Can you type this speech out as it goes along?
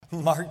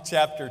Mark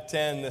chapter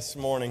 10 this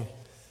morning,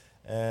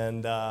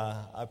 and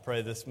I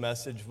pray this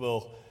message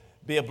will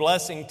be a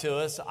blessing to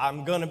us.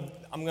 I'm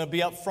gonna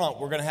be up front.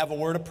 We're gonna have a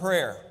word of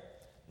prayer.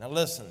 Now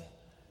listen,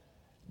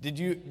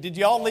 did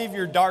y'all leave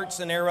your darts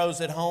and arrows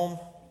at home?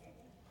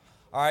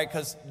 All right,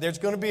 because there's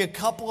going to be a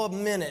couple of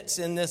minutes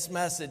in this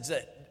message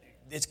that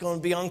it's going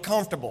to be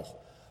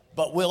uncomfortable,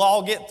 but we'll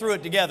all get through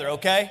it together.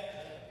 Okay?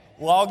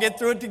 We'll all get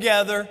through it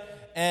together,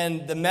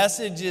 and the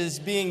message is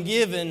being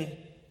given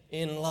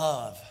in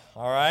love.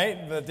 All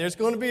right, but there's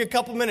going to be a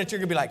couple minutes you're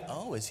going to be like,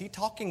 oh, is he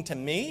talking to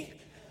me?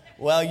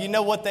 Well, you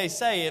know what they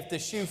say, if the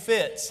shoe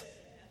fits,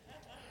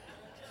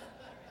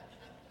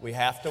 we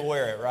have to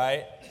wear it,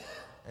 right?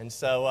 And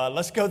so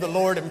let's go to the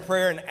Lord in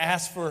prayer and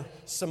ask for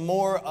some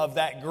more of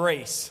that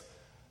grace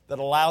that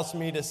allows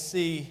me to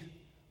see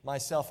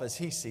myself as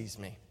He sees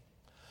me.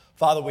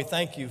 Father, we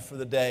thank You for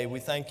the day. We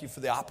thank You for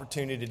the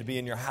opportunity to be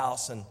in Your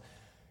house. And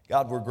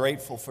God, we're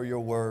grateful for Your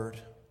word.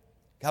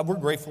 God, we're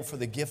grateful for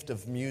the gift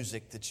of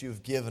music that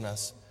You've given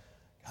us.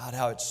 God,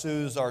 how it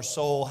soothes our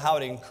soul, how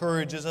it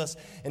encourages us,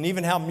 and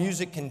even how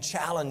music can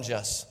challenge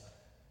us,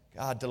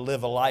 God, to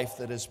live a life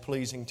that is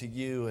pleasing to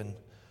You. And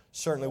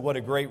certainly what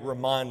a great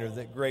reminder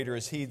that greater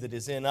is He that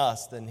is in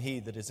us than he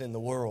that is in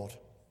the world.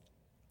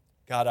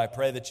 God, I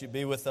pray that You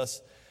be with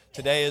us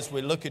today as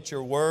we look at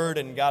Your word,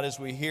 and God, as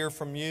we hear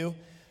from You.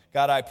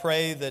 God, I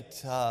pray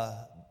that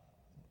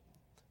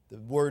the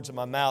words of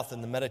my mouth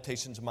and the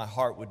meditations of my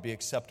heart would be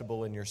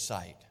acceptable in Your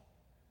sight.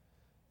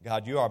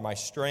 God, You are my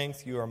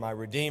strength. You are my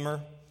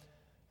Redeemer.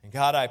 And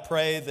God, I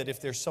pray that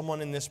if there's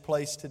someone in this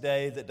place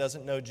today that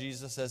doesn't know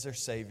Jesus as their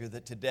Savior,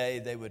 that today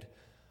they would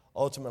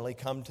ultimately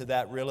come to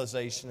that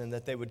realization and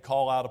that they would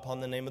call out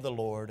upon the name of the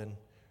Lord and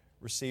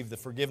receive the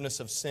forgiveness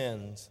of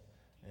sins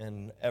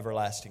and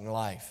everlasting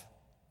life.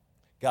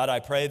 God, I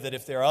pray that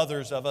if there are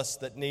others of us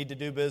that need to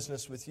do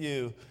business with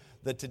You,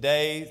 that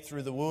today,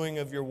 through the wooing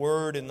of Your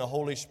word and the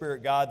Holy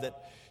Spirit, God,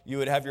 that You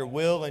would have Your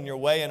will and Your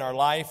way in our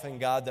life, and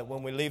God, that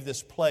when we leave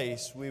this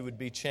place, we would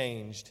be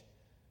changed,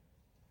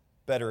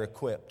 better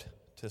equipped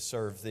to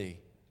serve Thee.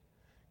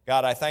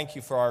 God, I thank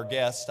You for our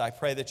guests. I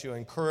pray that You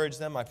encourage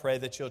them. I pray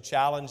that You'll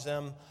challenge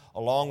them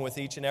along with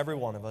each and every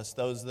one of us,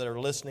 those that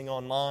are listening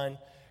online.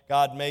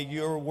 God, may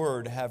Your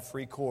word have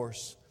free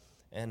course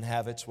and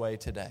have its way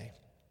today.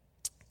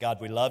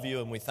 God, we love You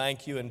and we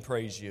thank You and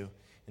praise You.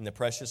 In the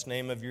precious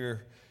name of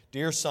Your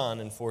dear Son,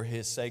 and for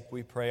His sake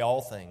we pray all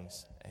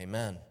things.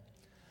 Amen.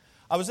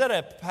 I was at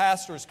a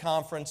pastor's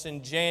conference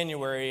in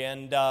January,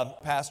 and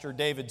Pastor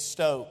David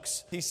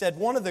Stokes, he said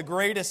one of the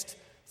greatest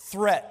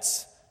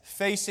threats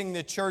facing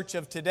the church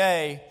of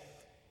today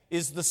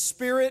is the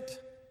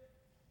spirit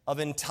of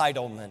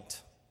entitlement.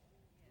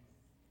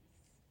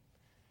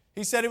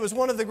 He said it was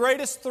one of the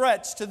greatest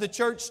threats to the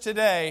church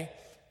today,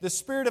 the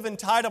spirit of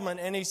entitlement.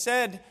 And he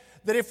said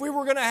that if we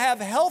were going to have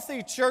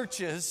healthy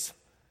churches,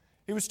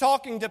 he was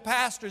talking to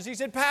pastors. He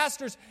said,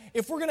 pastors,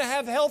 if we're going to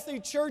have healthy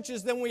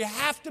churches, then we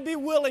have to be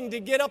willing to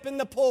get up in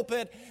the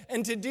pulpit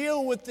and to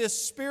deal with this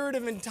spirit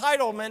of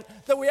entitlement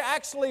that we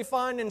actually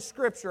find in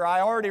Scripture.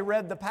 I already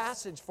read the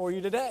passage for you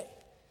today.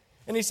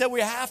 And he said we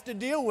have to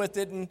deal with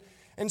it.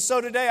 And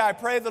so today I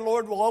pray the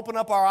Lord will open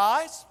up our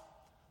eyes,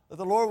 that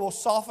the Lord will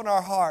soften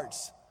our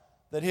hearts,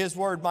 that His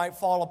word might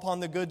fall upon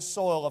the good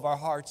soil of our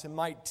hearts and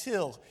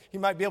He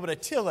might be able to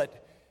till it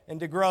and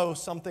to grow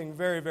something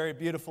very, very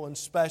beautiful and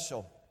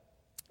special.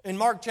 In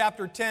Mark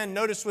chapter 10,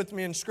 notice with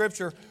me in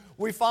Scripture,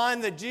 we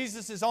find that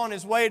Jesus is on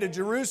His way to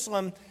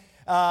Jerusalem.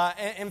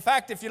 In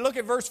fact, if you look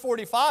at verse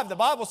 45, the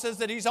Bible says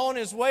that He's on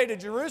His way to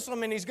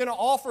Jerusalem and He's going to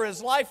offer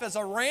His life as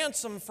a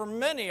ransom for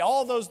many,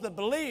 all those that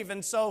believe.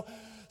 And so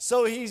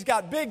He's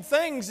got big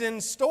things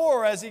in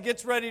store as He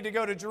gets ready to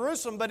go to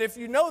Jerusalem. But if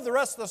you know the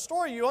rest of the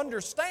story, you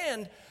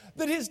understand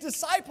that His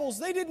disciples,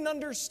 they didn't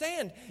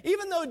understand.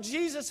 Even though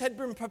Jesus had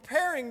been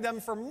preparing them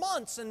for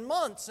months and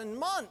months and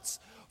months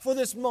for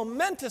this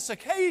momentous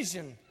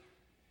occasion,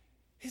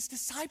 His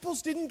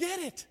disciples didn't get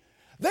it.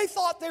 They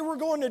thought they were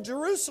going to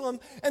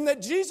Jerusalem and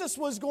that Jesus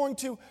was going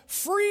to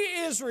free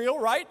Israel,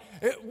 right?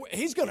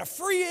 He's going to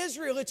free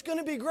Israel. It's going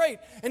to be great.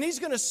 And He's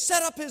going to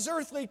set up His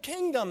earthly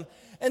kingdom.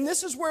 And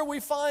this is where we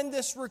find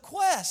this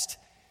request.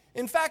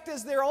 In fact,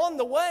 as they're on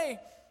the way,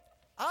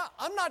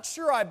 I'm not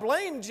sure I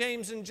blame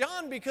James and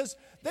John, because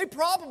they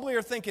probably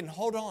are thinking,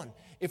 hold on,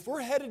 if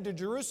we're headed to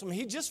Jerusalem,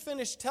 He just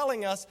finished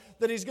telling us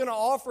that He's going to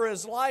offer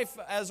His life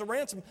as a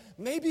ransom.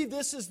 Maybe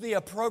this is the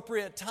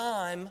appropriate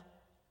time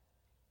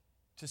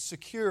to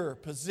secure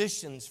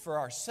positions for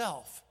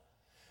ourselves.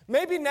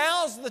 Maybe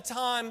now's the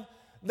time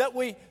that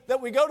we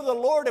go to the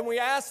Lord and we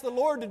ask the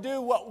Lord to do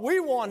what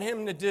we want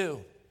Him to do.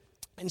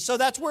 And so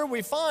that's where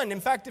we find, in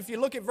fact, if you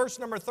look at verse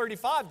number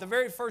 35, the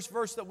very first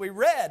verse that we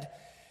read,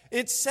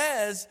 it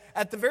says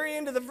at the very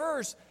end of the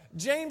verse,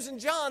 James and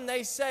John,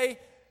 they say,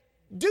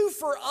 do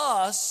for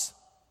us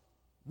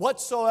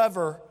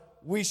whatsoever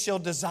we shall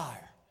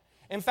desire.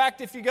 In fact,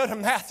 if you go to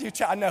Matthew,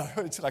 I know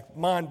it's like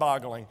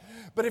mind-boggling,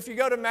 but if you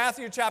go to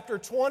Matthew chapter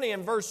 20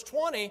 and verse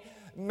 20,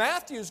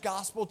 Matthew's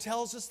gospel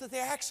tells us that they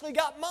actually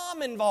got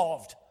mom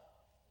involved.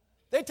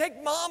 They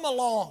take mom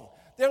along.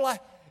 They're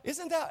like,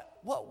 Isn't that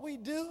what we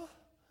do?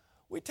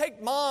 We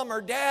take mom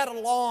or dad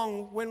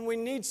along when we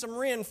need some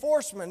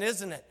reinforcement,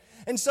 isn't it?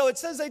 And so it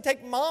says they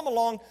take mom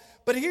along,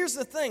 but here's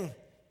the thing.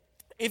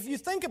 If you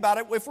think about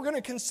it, if we're going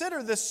to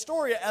consider this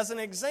story as an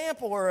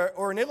example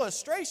or an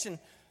illustration,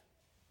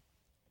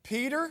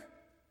 Peter,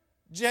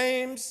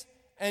 James,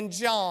 and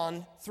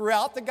John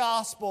throughout the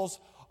Gospels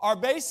are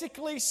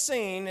basically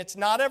seen, it's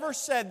not ever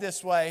said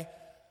this way,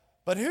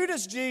 but who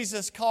does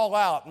Jesus call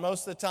out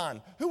most of the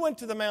time? Who went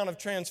to the Mount of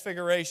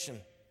Transfiguration?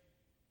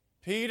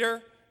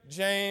 Peter,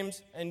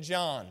 James, and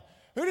John.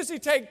 Who does he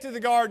take to the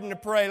garden to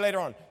pray later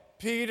on?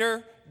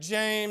 Peter,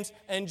 James,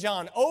 and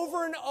John.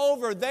 Over and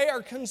over, they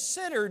are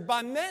considered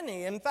by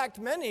many. In fact,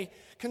 many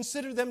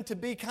consider them to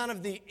be kind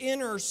of the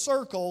inner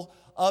circle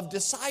of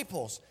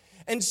disciples.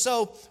 And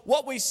so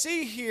what we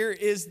see here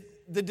is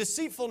the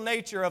deceitful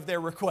nature of their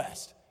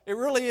request. It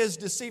really is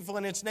deceitful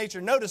in its nature.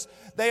 Notice,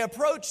 they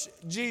approach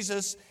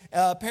Jesus,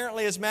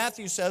 apparently as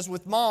Matthew says,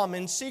 with mom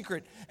in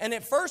secret. And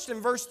at first in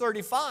verse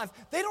 35,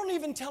 they don't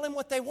even tell him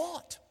what they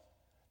want.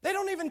 They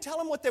don't even tell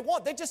him what they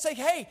want. They just say,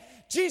 hey,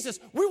 Jesus,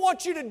 we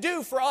want you to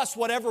do for us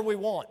whatever we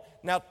want.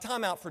 Now,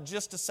 time out for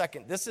just a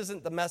second. This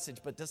isn't the message,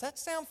 but does that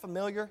sound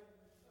familiar?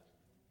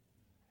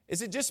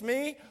 Is it just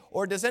me,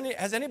 or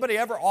has anybody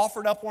ever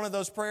offered up one of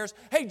those prayers?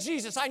 Hey,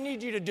 Jesus, I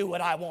need you to do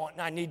what I want,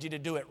 and I need you to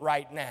do it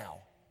right now.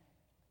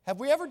 Have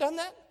we ever done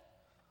that?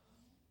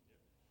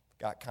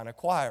 Got kind of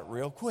quiet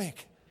real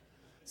quick.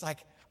 It's like,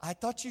 I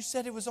thought you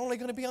said it was only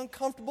going to be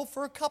uncomfortable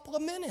for a couple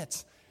of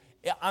minutes.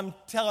 Yeah, I'm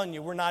telling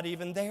you, we're not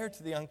even there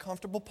to the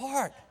uncomfortable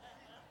part.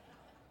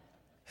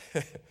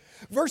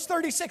 Verse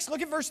 36,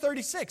 look at verse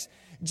 36.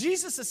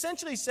 Jesus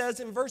essentially says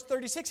in verse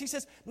 36, he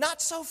says,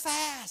 not so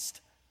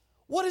fast.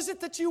 What is it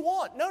that you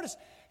want? Notice,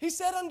 he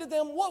said unto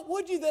them, what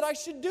would you that I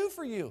should do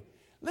for you?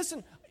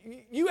 Listen,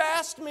 you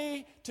asked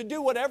me to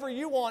do whatever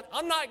you want.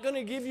 I'm not going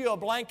to give you a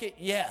blanket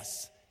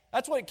yes.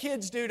 That's what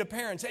kids do to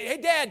parents.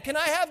 Hey, Dad, can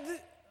I have this?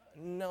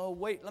 No,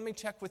 wait, let me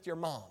check with your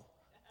mom.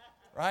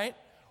 Right?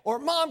 Or,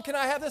 Mom, can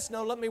I have this?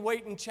 No, let me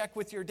wait and check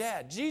with your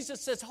dad.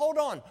 Jesus says, hold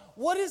on.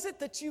 What is it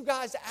that you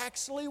guys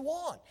actually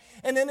want?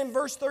 And then in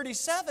verse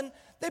 37,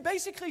 they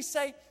basically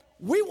say,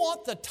 we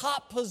want the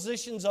top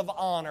positions of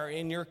honor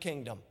in your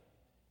kingdom.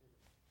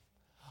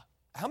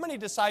 How many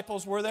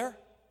disciples were there?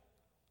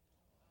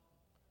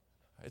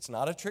 It's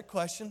not a trick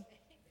question.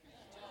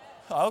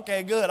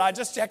 Okay, good. I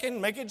just checking,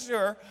 making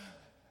sure.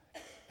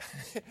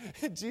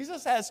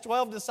 Jesus has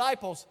 12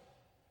 disciples.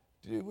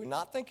 Do we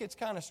not think it's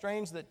kind of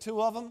strange that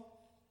two of them,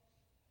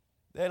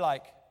 they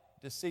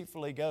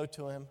deceitfully go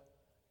to him?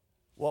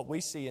 What we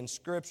see in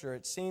Scripture,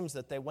 it seems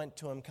that they went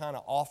to him kind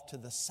of off to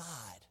the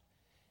side.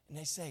 And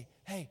they say,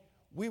 hey,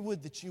 we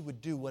would that you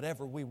would do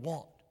whatever we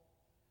want.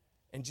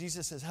 And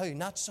Jesus says, hey,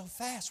 not so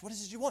fast. What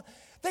is it you want?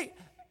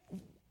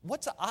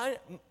 What's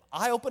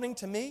eye-opening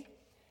to me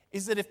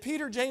is that if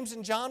Peter, James,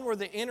 and John were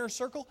the inner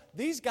circle,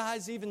 these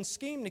guys even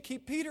schemed to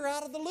keep Peter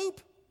out of the loop.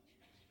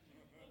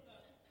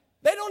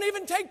 They don't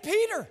even take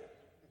Peter.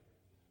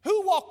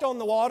 Who walked on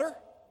the water?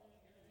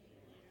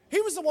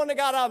 He was the one that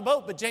got out of the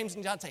boat, but James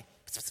and John say,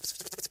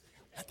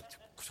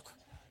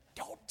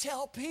 don't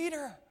tell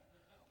Peter.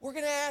 We're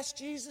going to ask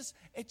Jesus.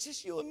 It's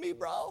just you and me,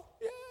 bro.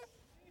 Yeah.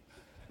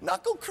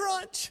 Knuckle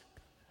crunch.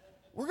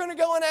 We're going to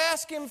go and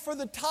ask him for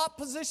the top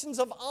positions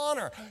of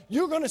honor.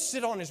 You're going to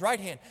sit on his right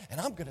hand, and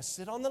I'm going to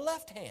sit on the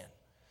left hand.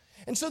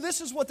 And so this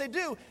is what they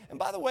do. And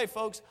by the way,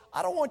 folks,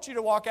 I don't want you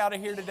to walk out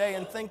of here today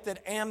and think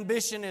that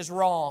ambition is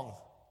wrong.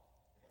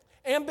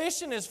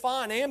 Ambition is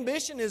fine.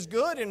 Ambition is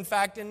good, in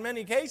fact, in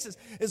many cases,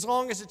 as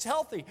long as it's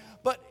healthy.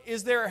 But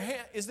is there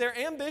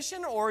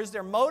ambition or is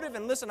there motive?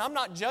 And listen, I'm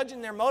not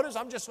judging their motives.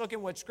 I'm just looking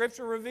at what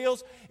Scripture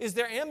reveals. Is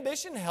their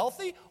ambition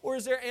healthy or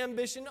is their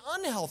ambition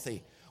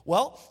unhealthy?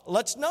 Well,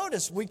 let's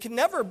notice. We can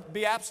never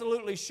be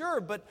absolutely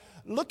sure, but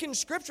look in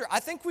Scripture.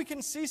 I think we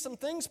can see some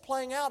things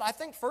playing out. I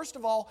think, first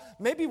of all,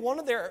 maybe one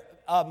of their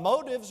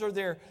motives or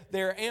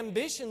their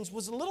ambitions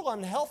was a little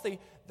unhealthy.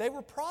 They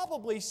were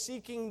probably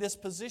seeking this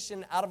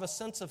position out of a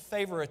sense of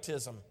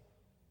favoritism.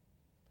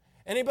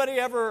 Anybody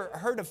ever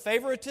heard of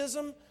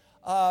favoritism?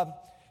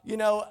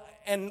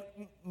 And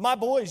my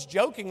boys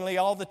jokingly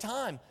all the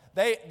time,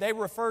 they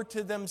refer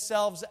to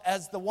themselves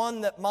as the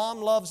one that mom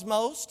loves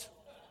most.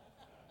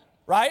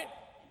 Right?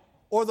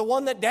 Or the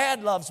one that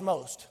dad loves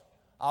most.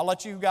 I'll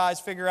let you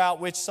guys figure out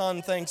which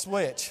son thinks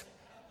which.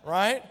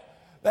 Right?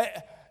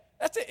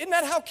 That's it. Isn't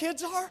that how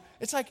kids are?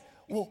 It's like,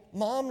 well,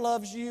 mom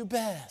loves you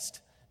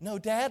best. No,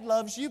 dad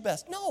loves you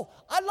best. No,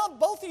 I love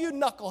both of you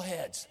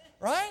knuckleheads.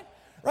 Right?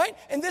 Right?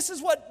 And this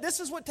is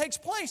what takes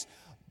place.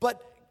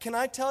 But can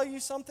I tell you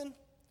something?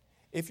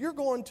 If you're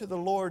going to the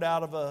Lord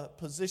out of a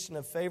position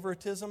of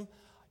favoritism,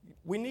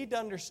 we need to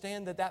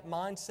understand that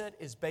mindset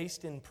is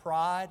based in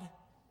pride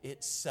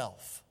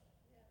itself.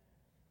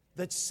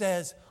 That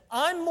says,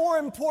 I'm more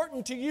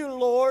important to you,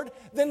 Lord,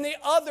 than the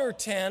other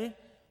 10.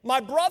 My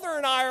brother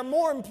and I are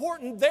more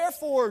important.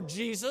 Therefore,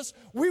 Jesus,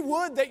 we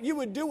would that you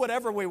would do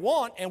whatever we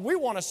want, and we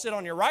want to sit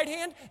on your right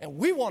hand, and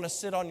we want to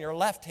sit on your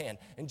left hand.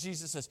 And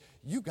Jesus says,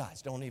 you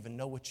guys don't even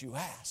know what you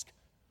ask.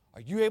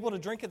 Are you able to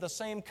drink of the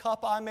same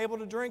cup I'm able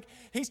to drink?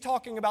 He's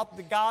talking about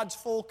the God's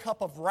full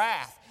cup of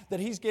wrath that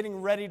he's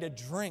getting ready to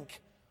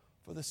drink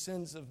for the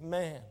sins of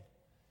man.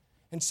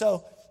 And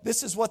so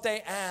this is what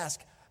they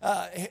ask.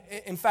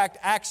 In fact,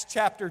 Acts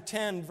chapter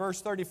 10,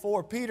 verse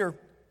 34, Peter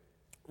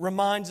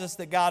reminds us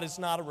that God is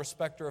not a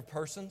respecter of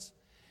persons.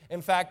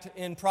 In fact,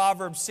 in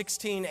Proverbs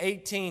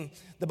 16:18,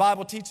 the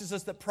Bible teaches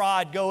us that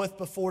pride goeth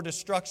before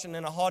destruction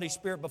and a haughty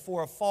spirit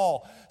before a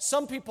fall.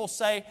 Some people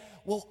say,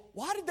 well,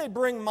 why did they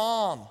bring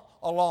mom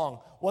along?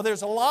 Well,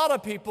 there's a lot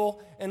of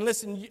people, and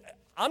listen,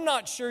 I'm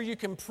not sure you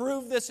can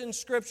prove this in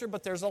Scripture,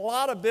 but there's a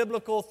lot of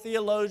biblical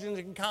theologians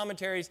and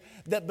commentaries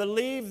that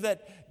believe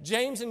that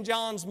James and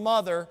John's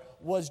mother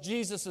was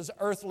Jesus'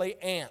 earthly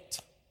aunt,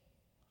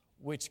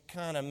 which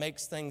kind of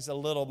makes things a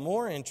little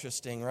more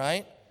interesting,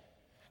 right?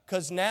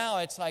 Because now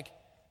it's like,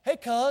 hey,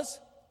 cuz,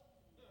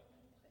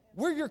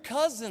 we're your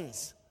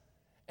cousins.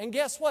 And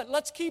guess what?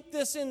 Let's keep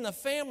this in the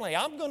family.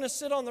 I'm going to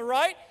sit on the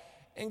right,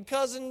 and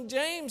cousin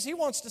James, he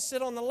wants to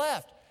sit on the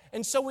left.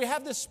 And so we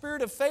have this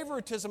spirit of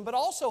favoritism, but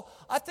also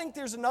I think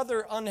there's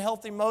another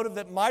unhealthy motive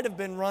that might have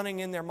been running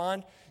in their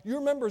mind. You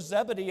remember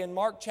Zebedee in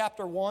Mark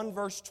chapter 1,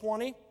 verse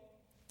 20?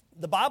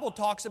 The Bible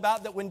talks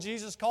about that when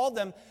Jesus called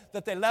them,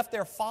 that they left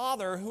their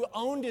father who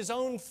owned his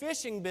own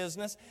fishing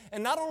business.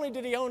 And not only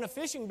did he own a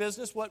fishing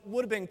business, what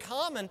would have been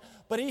common,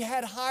 but he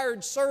had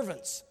hired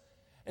servants.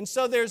 And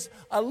so there's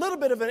a little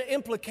bit of an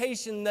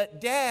implication that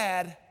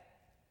Dad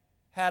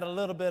had a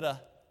little bit of,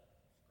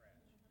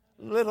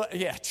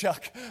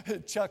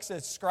 Chuck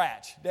says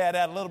scratch. Dad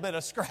had a little bit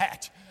of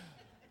scratch.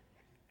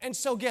 And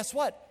so guess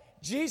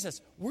what?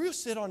 Jesus, we'll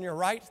sit on your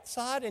right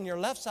side and your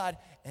left side.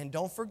 And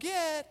don't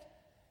forget,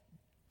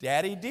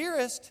 Daddy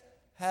Dearest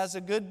has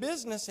a good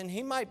business, and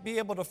he might be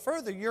able to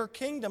further your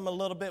kingdom a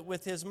little bit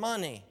with his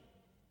money.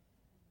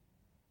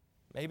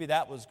 Maybe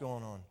that was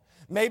going on.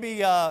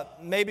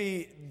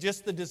 Maybe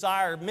just the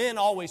desire. Men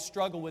always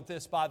struggle with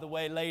this, by the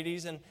way,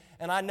 ladies. And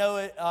I know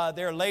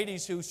there are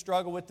ladies who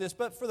struggle with this,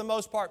 but for the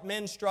most part,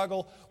 men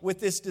struggle with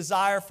this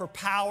desire for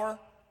power,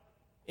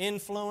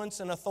 influence,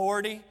 and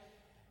authority.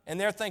 And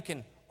they're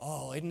thinking,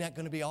 oh, isn't that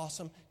going to be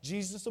awesome?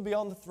 Jesus will be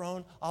on the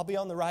throne, I'll be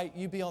on the right,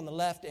 you be on the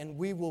left, and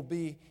we will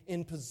be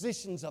in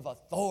positions of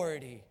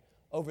authority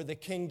over the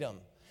kingdom.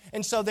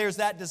 And so there's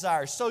that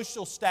desire,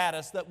 social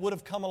status that would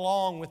have come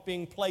along with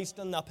being placed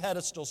on the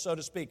pedestal, so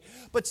to speak.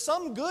 But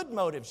some good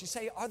motives. You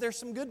say, are there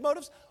some good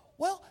motives?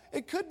 Well,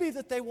 it could be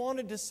that they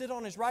wanted to sit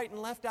on his right and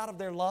left out of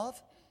their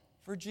love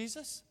for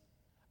Jesus,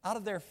 out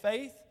of their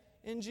faith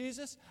in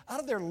Jesus, out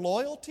of their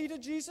loyalty to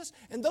Jesus.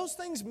 And those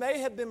things may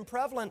have been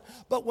prevalent,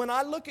 but when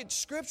I look at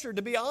Scripture,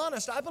 to be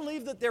honest, I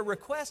believe that their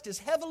request is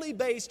heavily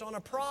based on a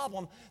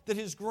problem that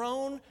has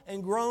grown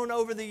and grown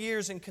over the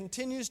years and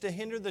continues to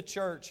hinder the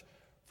church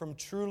from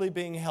truly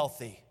being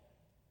healthy.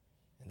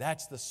 And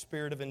that's the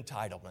spirit of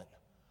entitlement.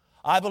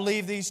 I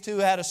believe these two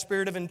had a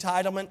spirit of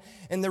entitlement,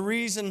 and the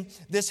reason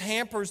this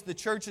hampers the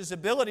church's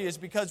ability is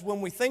because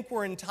when we think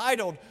we're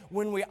entitled,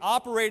 when we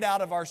operate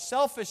out of our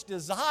selfish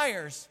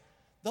desires,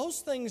 those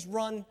things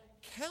run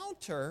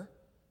counter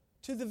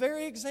to the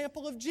very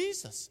example of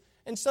Jesus.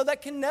 And so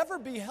that can never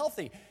be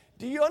healthy.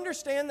 Do you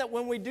understand that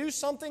when we do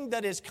something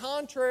that is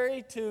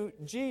contrary to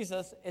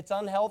Jesus, it's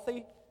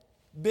unhealthy?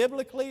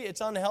 Biblically, it's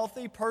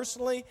unhealthy.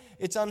 Personally,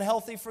 it's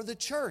unhealthy for the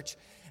church.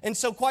 And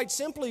so quite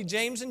simply,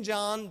 James and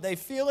John, they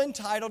feel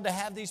entitled to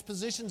have these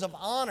positions of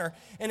honor.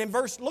 And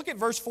look at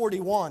verse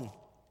 41.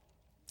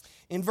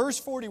 In verse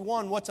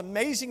 41, what's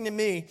amazing to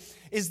me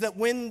is that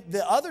when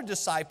the other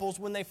disciples,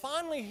 when they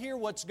finally hear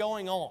what's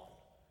going on,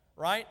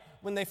 right?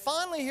 When they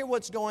finally hear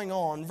what's going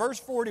on, verse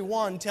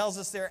 41 tells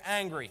us they're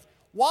angry.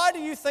 Why do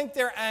you think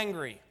they're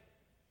angry?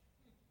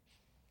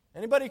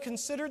 Anybody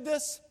considered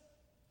this?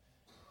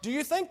 Do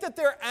you think that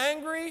they're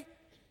angry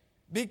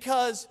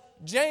because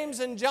James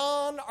and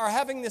John are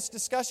having this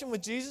discussion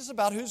with Jesus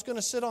about who's going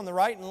to sit on the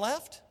right and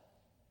left?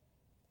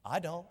 I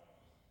don't.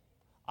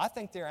 I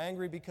think they're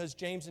angry because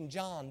James and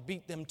John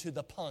beat them to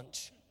the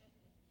punch.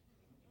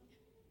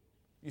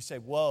 You say,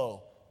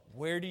 whoa,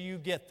 where do you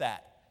get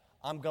that?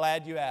 I'm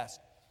glad you asked.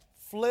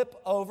 Flip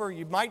over.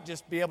 You might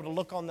just be able to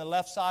look on the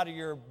left side of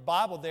your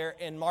Bible there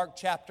in Mark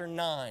chapter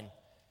 9.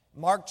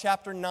 Mark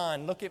chapter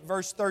 9. Look at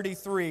verse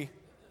 33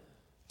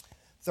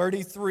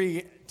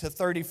 to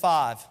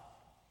 35.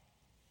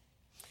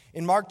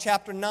 In Mark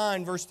chapter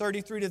 9, verse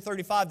 33 to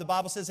 35, the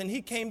Bible says, and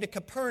he came to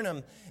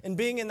Capernaum, and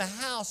being in the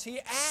house, he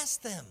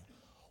asked them,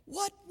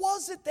 what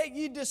was it that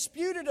ye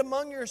disputed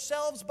among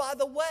yourselves by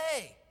the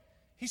way?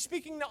 He's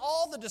speaking to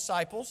all the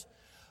disciples,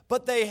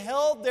 but they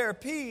held their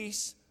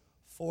peace,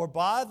 for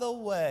by the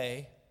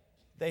way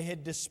they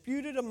had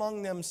disputed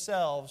among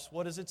themselves.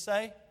 What does it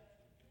say?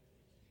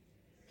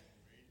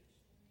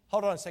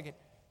 Hold on a second.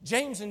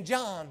 James and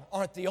John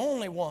aren't the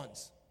only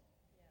ones.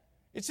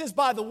 It says,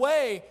 by the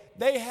way,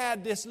 they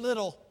had this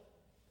little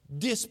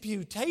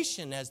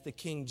disputation, as the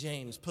King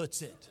James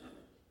puts it.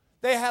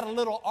 They had a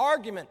little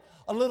argument,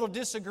 a little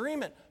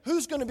disagreement.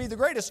 Who's going to be the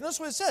greatest? And that's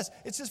what it says.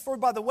 It says, for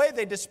by the way,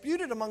 they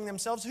disputed among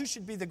themselves who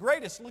should be the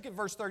greatest. Look at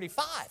verse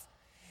 35.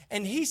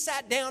 And he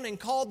sat down and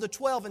called the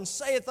 12 and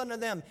saith unto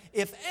them,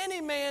 If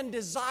any man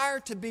desire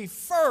to be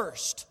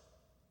first,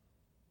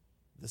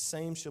 the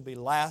same shall be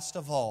last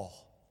of all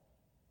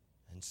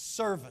and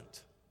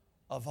servant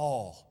of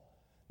all.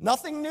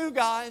 Nothing new,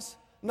 guys.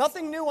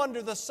 Nothing new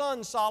under the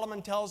sun,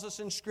 Solomon tells us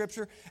in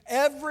Scripture.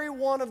 Every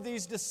one of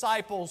these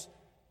disciples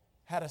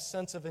had a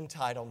sense of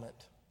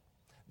entitlement.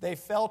 They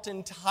felt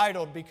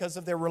entitled because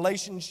of their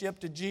relationship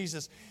to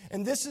Jesus.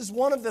 And this is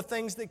one of the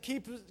things that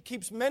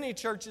keeps many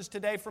churches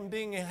today from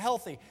being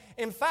healthy.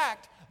 In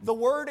fact, the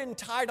word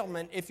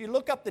entitlement, if you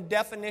look up the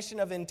definition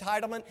of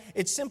entitlement,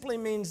 it simply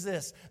means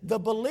this: the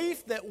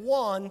belief that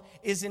one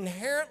is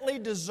inherently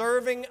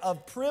deserving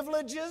of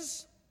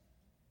privileges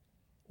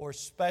or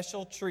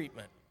special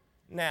treatment.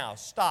 Now,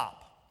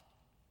 stop.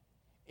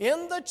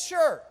 In the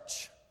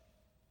church,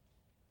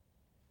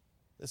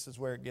 this is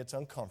where it gets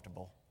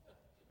uncomfortable.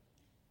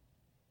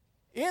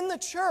 In the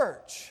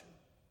church,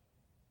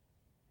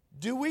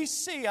 do we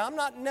see, I'm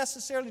not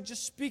necessarily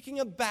just speaking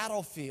of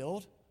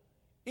battlefield,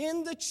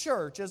 in the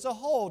church as a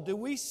whole, do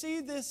we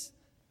see this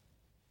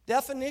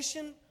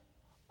definition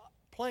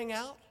playing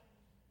out?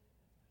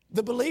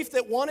 The belief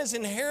that one is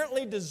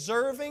inherently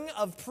deserving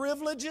of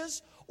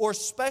privileges or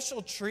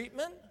special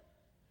treatment?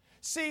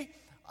 See,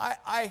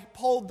 I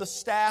polled the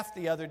staff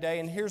the other day,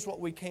 and here's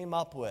what we came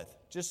up with.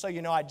 Just so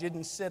you know, I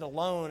didn't sit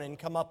alone and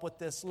come up with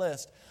this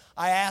list.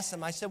 I asked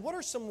them, I said, what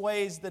are some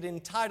ways that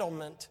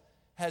entitlement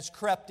has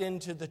crept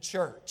into the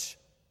church?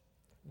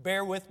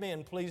 Bear with me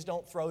and please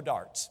don't throw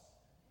darts.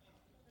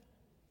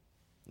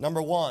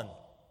 Number one,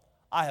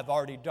 I have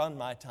already done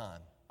my time.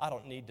 I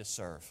don't need to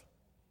serve.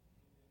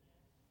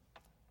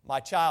 My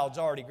child's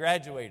already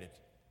graduated.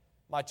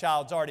 My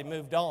child's already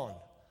moved on.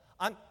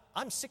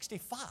 I'm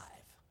 65.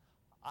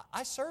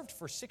 I served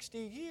for 60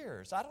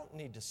 years. I don't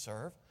need to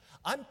serve.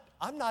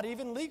 I'm not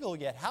even legal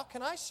yet. How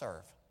can I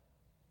serve?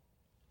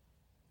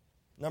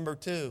 Number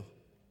two,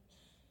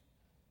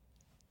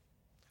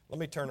 let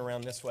me turn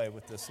around this way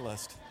with this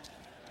list.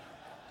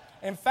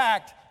 In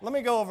fact, let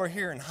me go over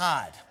here and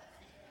hide.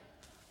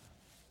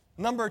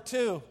 Number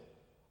two,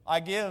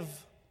 I give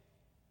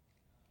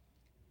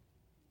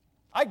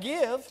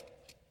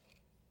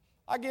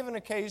an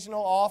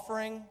occasional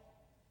offering.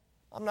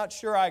 I'm not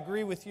sure I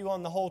agree with you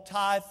on the whole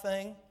tithe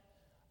thing.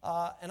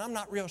 And I'm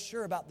not real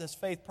sure about this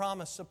faith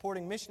promise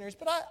supporting missionaries,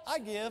 but I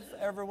give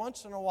every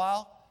once in a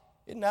while.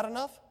 Isn't that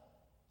enough?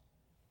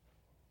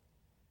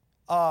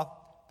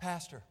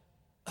 Pastor,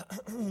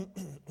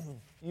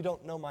 you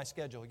don't know my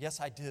schedule.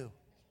 Yes, I do.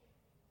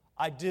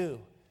 I do.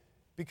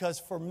 Because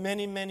for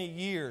many, many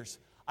years,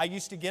 I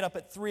used to get up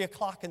at 3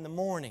 o'clock in the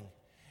morning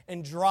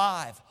and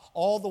drive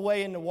all the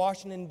way into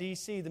Washington,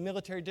 D.C., the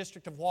military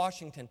district of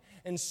Washington,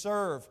 and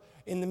serve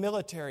in the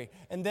military.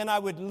 And then I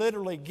would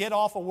literally get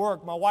off of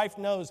work. My wife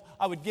knows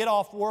I would get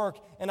off work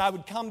and I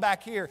would come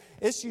back here.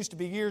 This used to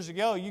be years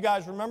ago. You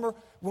guys remember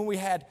when we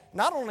had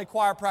not only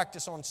choir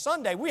practice on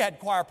Sunday, we had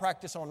choir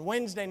practice on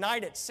Wednesday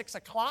night at 6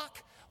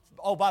 o'clock.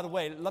 Oh, by the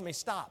way, let me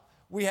stop.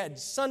 We had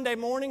Sunday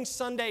morning,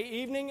 Sunday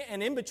evening,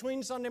 and in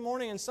between Sunday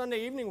morning and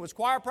Sunday evening was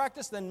choir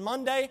practice. Then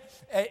Monday,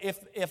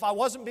 if I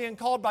wasn't being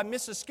called by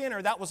Mrs.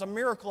 Skinner, that was a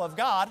miracle of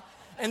God.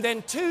 And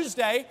then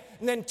Tuesday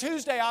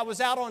I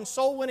was out on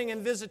soul winning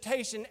and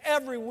visitation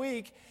every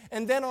week.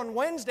 And then on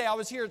Wednesday I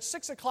was here at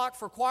 6 o'clock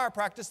for choir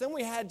practice. Then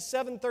we had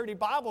 7:30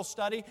 Bible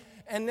study.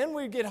 And then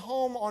we'd get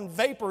home on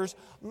vapors.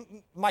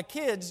 My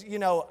kids,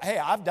 hey,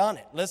 I've done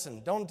it.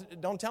 Listen,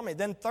 don't tell me.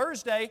 Then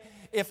Thursday,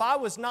 if I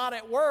was not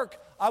at work,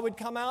 I would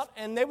come out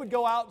and they would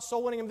go out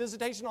soul winning and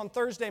visitation on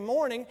Thursday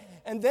morning.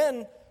 And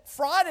then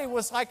Friday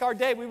was like our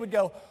day. We would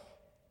go,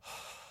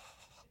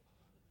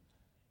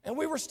 and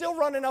we were still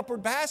running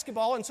Upward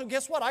Basketball. And so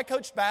guess what? I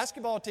coached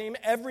basketball team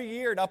every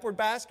year at Upward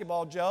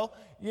Basketball, Joe.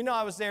 You know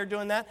I was there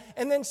doing that.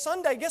 And then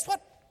Sunday, guess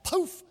what?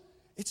 Poof,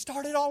 it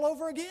started all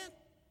over again.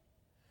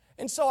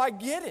 And so I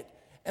get it.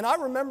 And I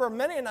remember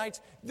many nights,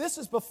 this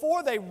is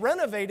before they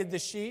renovated the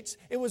Sheets.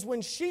 It was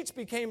when Sheets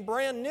became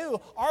brand new.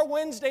 Our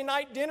Wednesday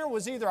night dinner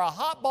was either a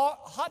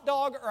hot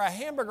dog or a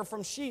hamburger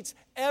from Sheets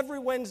every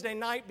Wednesday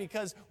night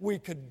because we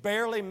could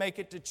barely make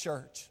it to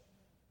church.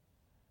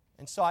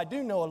 And so I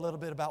do know a little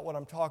bit about what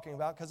I'm talking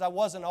about because I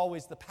wasn't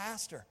always the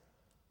pastor.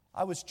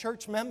 I was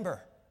church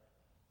member.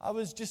 I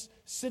was just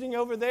sitting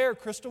over there,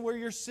 Crystal, where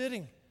you're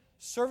sitting,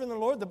 serving the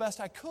Lord the best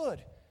I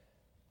could.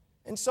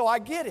 And so I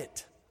get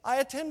it. I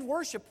attend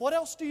worship. What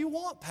else do you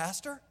want,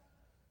 Pastor?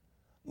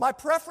 My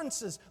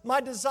preferences,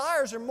 my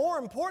desires are more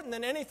important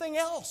than anything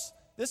else.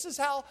 This is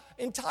how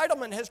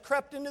entitlement has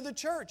crept into the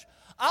church.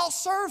 I'll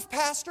serve,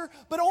 Pastor,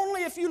 but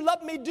only if you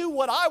let me do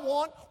what I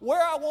want,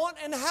 where I want,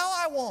 and how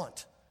I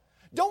want.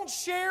 Don't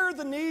share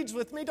the needs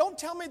with me. Don't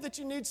tell me that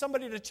you need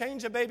somebody to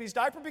change a baby's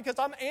diaper because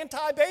I'm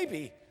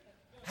anti-baby.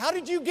 How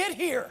did you get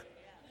here?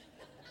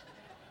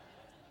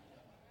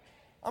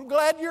 I'm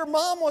glad your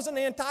mom wasn't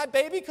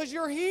anti-baby because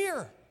you're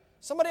here.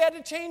 Somebody had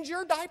to change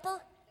your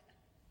diaper,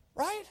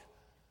 right?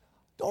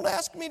 Don't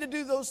ask me to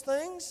do those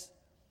things.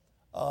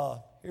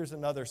 Here's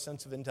another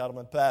sense of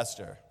entitlement.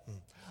 Pastor,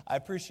 I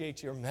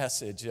appreciate your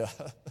message.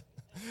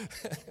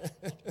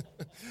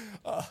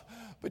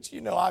 But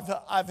you know,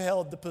 I've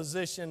held the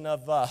position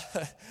of,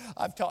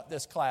 I've taught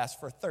this class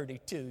for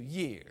 32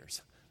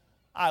 years.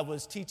 I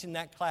was teaching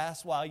that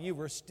class while you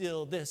were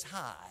still this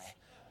high.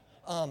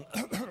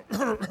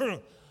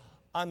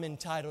 I'm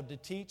entitled to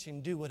teach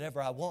and do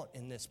whatever I want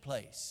in this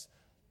place.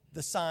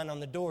 The sign on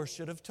the door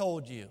should have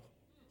told you.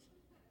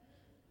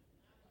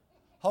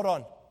 Hold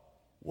on.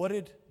 What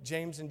did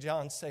James and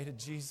John say to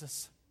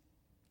Jesus?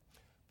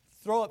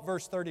 Throw up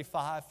verse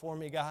 35 for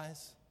me,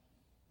 guys,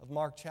 of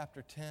Mark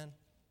chapter 10.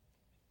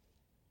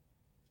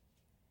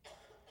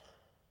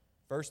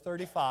 Verse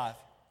 35,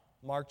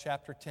 Mark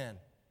chapter 10.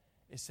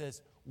 It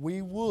says,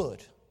 we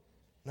would,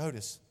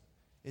 notice,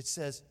 it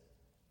says,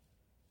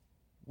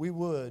 we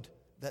would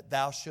that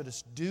thou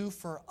shouldest do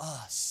for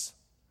us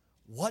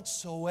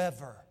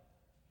whatsoever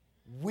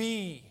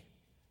we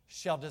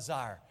shall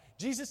desire.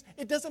 Jesus,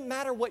 it doesn't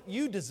matter what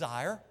you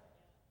desire.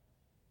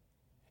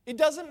 It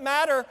doesn't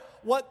matter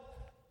what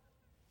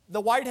the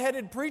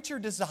white-headed preacher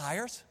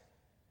desires.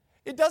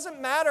 It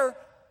doesn't matter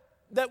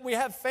that we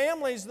have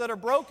families that are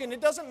broken.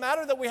 It doesn't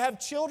matter that we have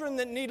children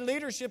that need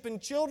leadership in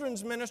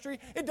children's ministry.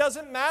 It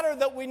doesn't matter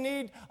that we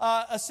need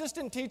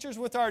assistant teachers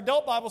with our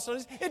adult Bible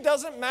studies. It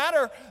doesn't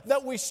matter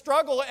that we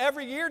struggle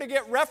every year to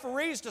get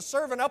referees to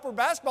serve in upper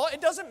basketball.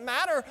 It doesn't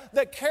matter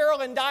that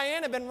Carol and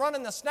Diane have been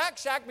running the snack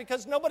shack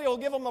because nobody will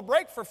give them a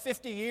break for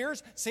 50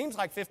 years. Seems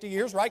like 50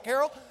 years, right,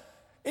 Carol?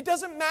 It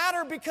doesn't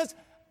matter because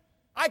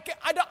I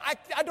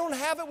don't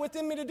have it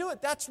within me to do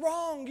it. That's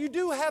wrong. You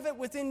do have it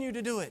within you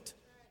to do it.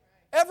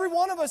 Every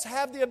one of us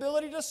have the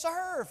ability to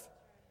serve.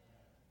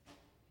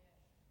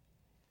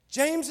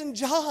 James and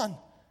John,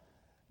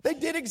 they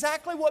did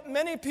exactly what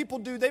many people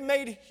do. They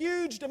made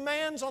huge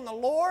demands on the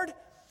Lord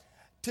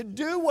to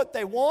do what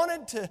they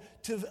wanted,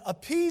 to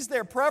appease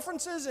their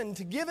preferences and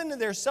to give into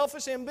their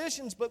selfish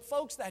ambitions. But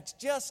folks, that's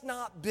just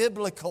not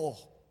biblical.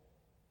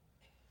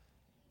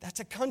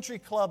 That's a country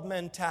club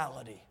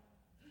mentality.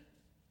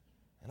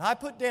 And I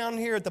put down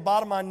here at the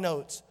bottom of my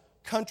notes,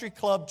 country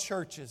club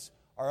churches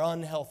are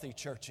unhealthy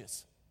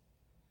churches.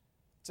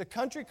 It's a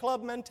country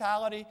club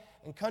mentality,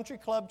 and country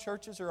club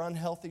churches are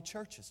unhealthy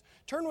churches.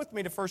 Turn with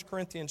me to 1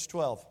 Corinthians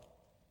 12.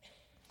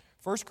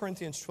 1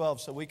 Corinthians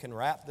 12 so we can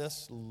wrap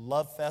this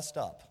love fest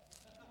up.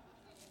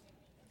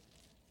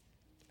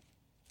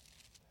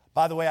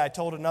 By the way, I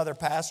told another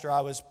pastor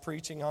I was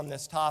preaching on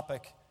this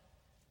topic,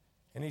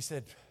 and he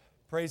said,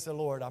 praise the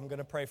Lord, I'm going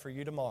to pray for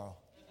you tomorrow.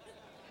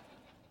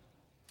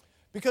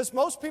 Because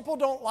most people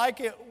don't like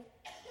it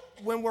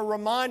when we're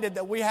reminded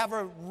that we have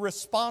a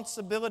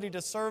responsibility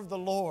to serve the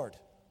Lord.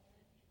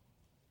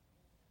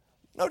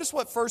 Notice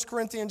what 1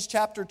 Corinthians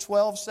chapter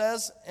 12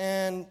 says,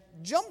 and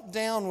jump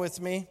down with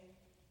me,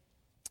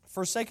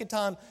 for sake of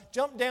time,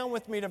 jump down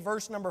with me to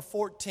verse number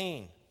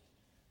 14.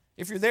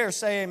 If you're there,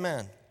 say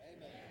amen.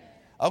 Amen.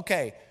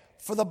 Okay,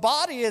 for the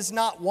body is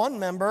not one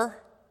member,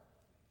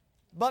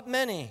 but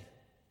many.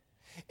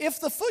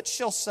 If the foot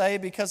shall say,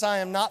 because I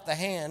am not the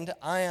hand,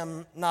 I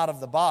am not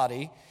of the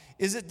body,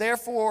 is it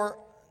therefore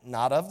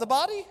not of the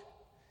body?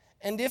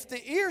 And if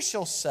the ear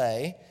shall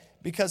say,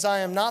 because I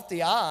am not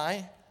the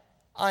eye,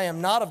 I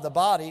am not of the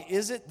body,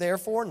 is it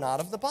therefore not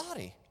of the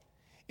body?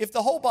 If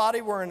the whole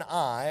body were an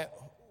eye,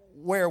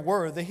 where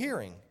were the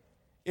hearing?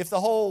 If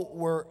the whole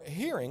were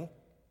hearing,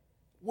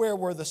 where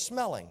were the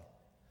smelling?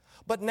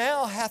 But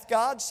now hath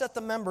God set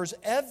the members,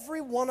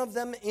 every one of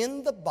them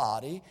in the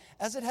body,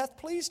 as it hath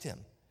pleased him.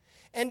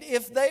 And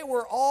if they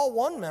were all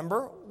one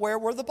member, where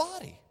were the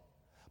body?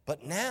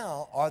 But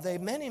now are they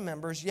many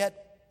members,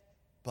 yet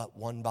but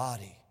one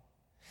body.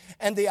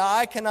 And the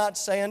eye cannot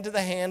say unto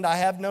the hand, I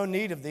have no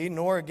need of thee,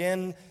 nor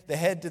again the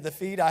head to the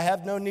feet, I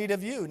have no need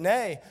of you.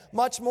 Nay,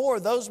 much more,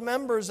 those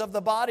members of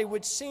the body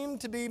which seem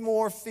to be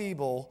more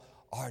feeble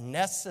are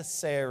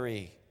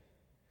necessary.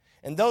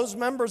 And those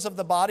members of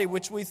the body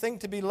which we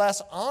think to be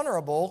less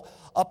honorable,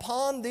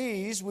 upon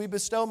these we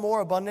bestow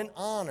more abundant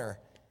honor.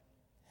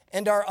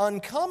 And our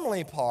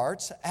uncomely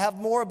parts have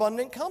more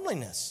abundant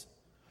comeliness.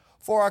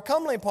 For our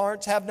comely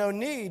parts have no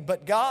need,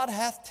 but God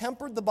hath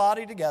tempered the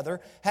body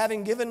together,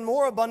 having given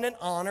more abundant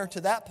honor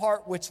to that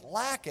part which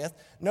lacketh.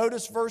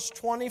 Notice verse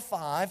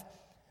 25,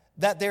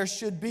 that there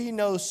should be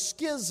no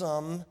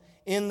schism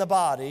in the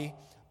body,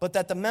 but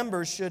that the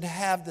members should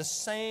have the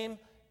same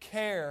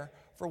care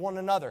for one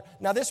another.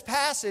 Now, this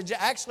passage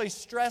actually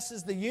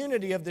stresses the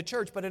unity of the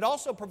church, but it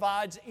also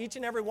provides each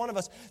and every one of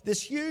us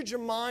this huge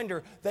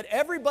reminder that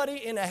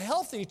everybody in a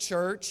healthy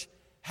church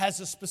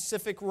has a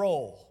specific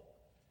role.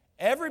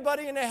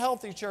 Everybody in a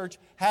healthy church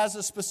has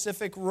a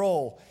specific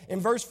role.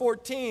 In verse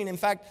 14, in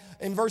fact,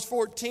 in verse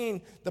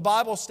 14, the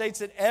Bible states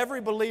that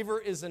every believer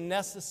is a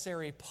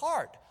necessary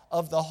part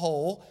of the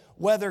whole,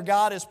 whether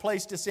God has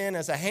placed us in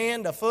as a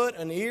hand, a foot,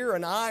 an ear,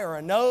 an eye, or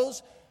a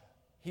nose.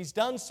 He's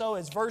done so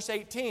as verse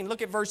 18.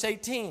 Look at verse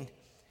 18.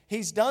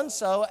 He's done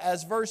so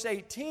as verse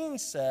 18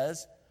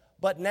 says,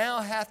 but now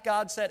hath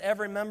God set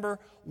every member,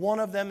 one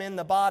of them in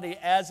the body,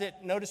 as it,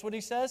 notice what he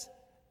says?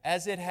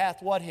 As it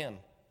hath what him?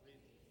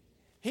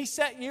 He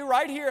set you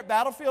right here at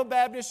Battlefield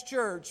Baptist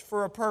Church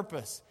for a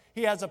purpose.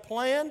 He has a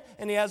plan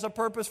and He has a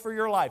purpose for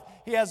your life.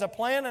 He has a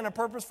plan and a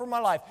purpose for my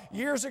life.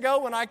 Years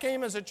ago when I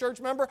came as a church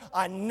member,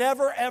 I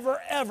never,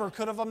 ever, ever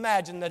could have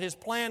imagined that His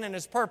plan and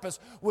His purpose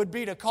would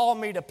be to call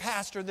me to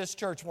pastor this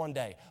church one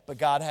day. But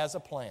God has a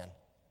plan.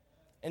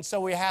 And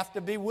so we have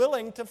to be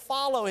willing to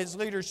follow His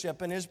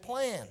leadership and His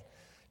plan.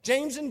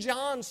 James and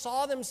John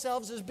saw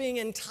themselves as being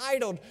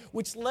entitled,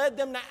 which led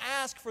them to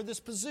ask for this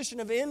position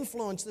of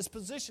influence, this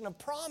position of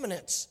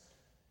prominence.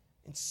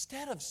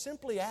 Instead of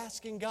simply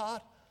asking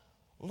God,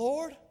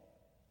 Lord,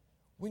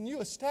 when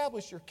you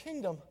establish your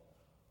kingdom,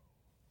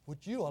 would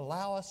you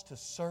allow us to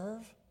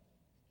serve?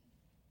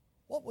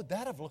 What would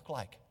that have looked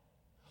like?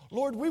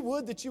 Lord, we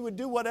would that you would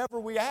do whatever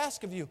we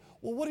ask of you.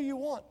 Well, what do you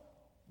want?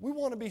 We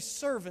want to be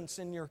servants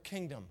in your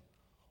kingdom.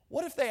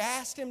 What if they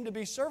asked him to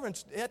be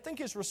servants? I think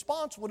his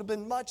response would have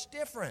been much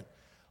different.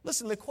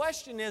 Listen, the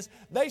question is,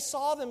 they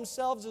saw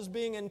themselves as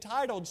being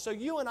entitled. So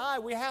you and I,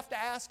 we have to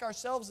ask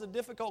ourselves the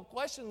difficult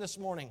question this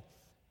morning.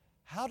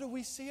 How do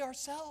we see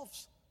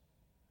ourselves?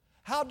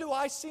 How do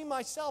I see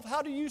myself?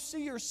 How do you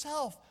see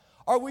yourself?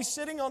 Are we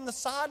sitting on the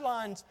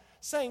sidelines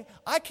saying,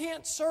 I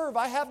can't serve,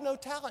 I have no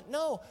talent?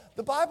 No,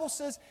 the Bible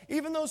says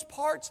even those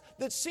parts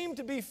that seem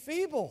to be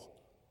feeble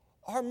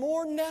are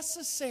more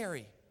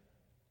necessary.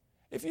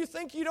 If you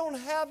think you don't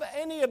have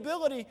any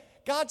ability,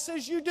 God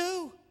says you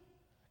do.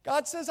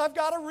 God says, I've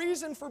got a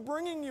reason for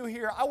bringing you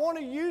here. I want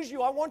to use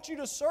you. I want you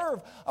to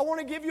serve. I want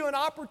to give you an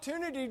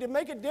opportunity to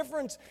make a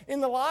difference in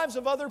the lives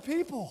of other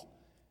people.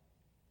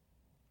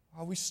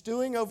 Are we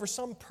stewing over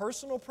some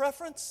personal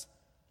preference?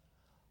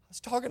 I was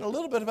talking a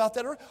little bit about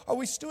that. Are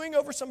we stewing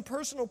over some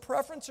personal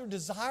preference or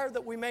desire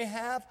that we may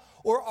have?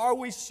 Or are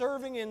we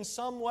serving in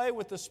some way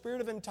with the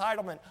spirit of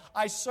entitlement?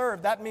 I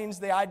serve. That means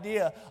the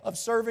idea of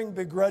serving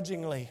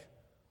begrudgingly.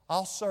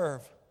 I'll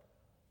serve,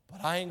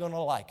 but I ain't going to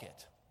like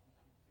it.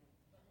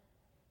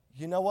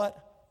 You know what?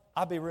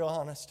 I'll be real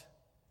honest.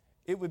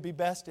 It would be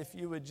best if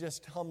you would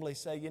just humbly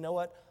say, you know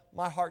what?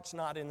 My heart's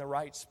not in the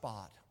right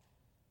spot.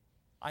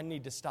 I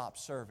need to stop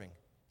serving.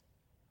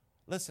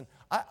 Listen,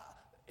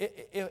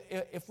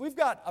 if we've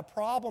got a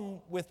problem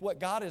with what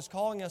God is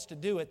calling us to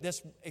do at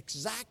this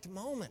exact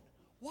moment,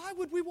 why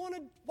would we want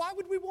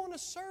to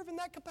serve in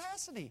that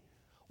capacity?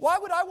 Why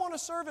would I want to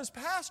serve as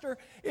pastor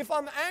if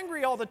I'm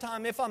angry all the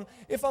time, if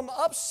I'm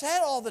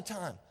upset all the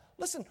time?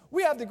 Listen,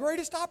 we have the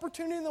greatest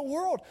opportunity in the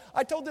world.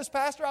 I told this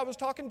pastor I was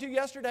talking to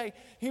yesterday,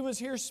 he was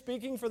here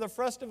speaking for the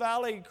Fresta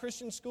Valley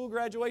Christian School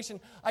graduation.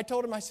 I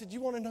told him, I said,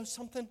 you want to know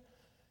something?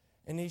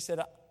 And he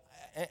said,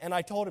 and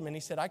I told him, and he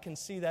said, I can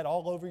see that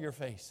all over your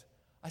face.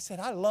 I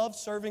said, I love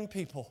serving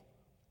people.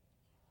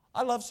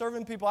 I love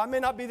serving people. I may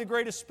not be the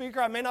greatest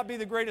speaker, I may not be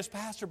the greatest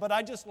pastor, but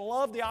I just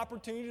love the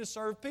opportunity to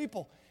serve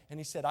people. And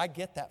he said, I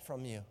get that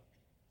from you.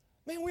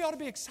 Man, we ought to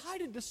be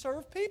excited to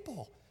serve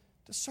people,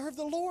 to serve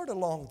the Lord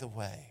along the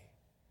way.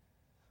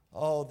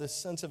 Oh, this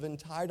sense of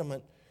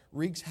entitlement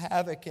wreaks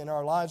havoc in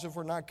our lives if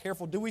we're not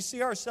careful. Do we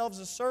see ourselves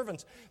as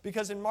servants?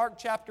 Because in Mark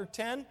chapter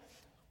 10,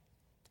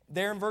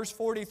 there in verse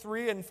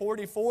 43 and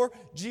 44,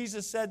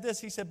 Jesus said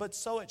this. He said, but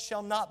so it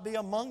shall not be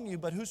among you,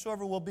 but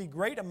whosoever will be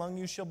great among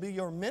you shall be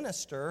your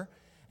minister,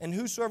 and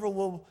whosoever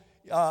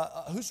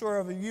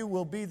you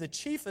will be the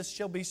chiefest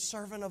shall be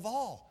servant of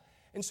all.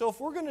 And so if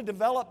we're going to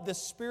develop this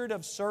spirit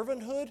of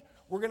servanthood,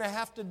 we're going to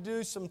have to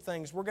do some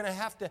things. We're going to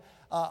have to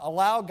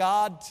allow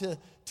God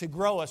to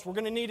grow us. We're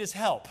going to need His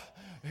help,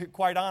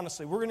 quite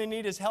honestly. We're going to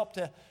need His help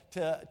to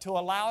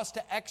allow us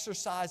to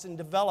exercise and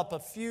develop a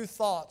few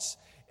thoughts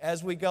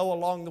as we go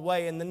along the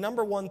way. And the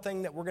number one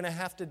thing that we're going to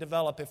have to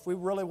develop, if we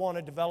really want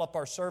to develop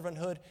our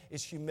servanthood,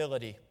 is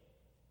humility.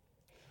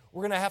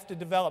 We're going to have to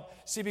develop.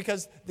 See,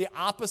 because the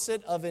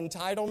opposite of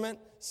entitlement,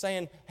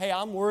 saying, hey,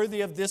 I'm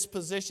worthy of this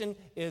position,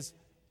 is,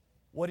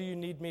 what do you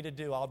need me to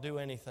do? I'll do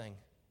anything.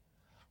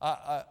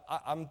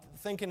 I'm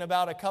thinking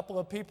about a couple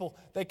of people.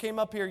 They came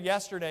up here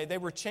yesterday. They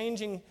were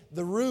changing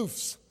the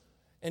roofs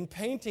and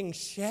painting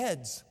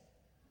sheds.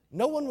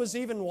 No one was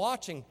even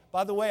watching.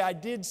 By the way, I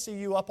did see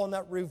you up on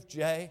that roof,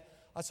 Jay.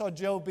 I saw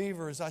Joe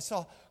Beavers. I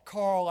saw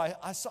Carl.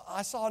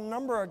 I saw a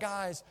number of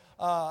guys,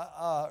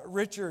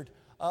 Richard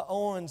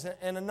Owens,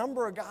 and a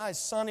number of guys.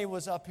 Sonny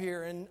was up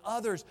here, and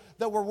others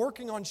that were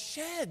working on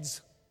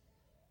sheds,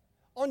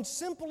 on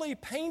simply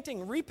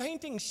painting,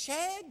 repainting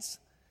sheds,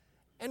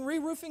 and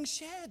re-roofing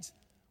sheds.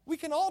 We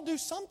can all do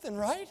something,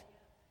 right?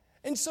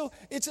 And so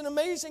it's an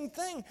amazing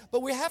thing,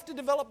 but we have to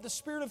develop the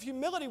spirit of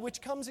humility,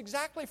 which comes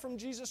exactly from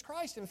Jesus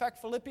Christ. In fact,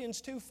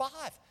 Philippians 2:5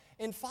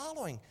 and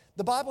following,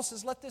 the Bible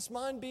says, let this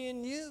mind be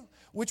in you,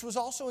 which was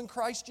also in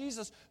Christ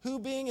Jesus, who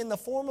being in the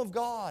form of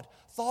God,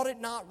 thought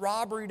it not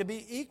robbery to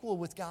be equal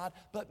with God,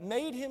 but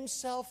made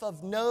himself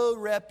of no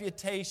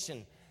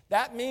reputation.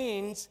 That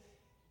means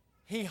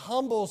he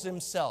humbles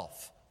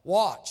himself.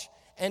 Watch.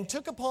 And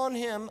took upon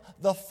him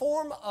the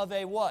form of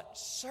a what?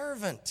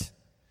 Servant.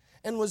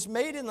 And was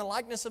made in the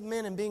likeness of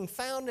men, and being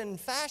found in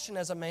fashion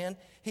as a man,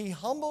 he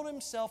humbled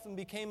himself and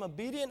became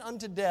obedient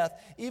unto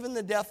death, even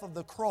the death of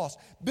the cross.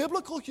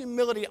 Biblical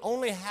humility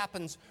only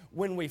happens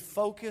when we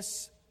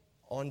focus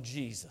on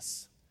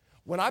Jesus.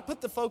 When I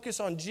put the focus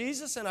on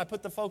Jesus and I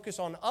put the focus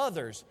on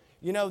others,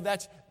 you know,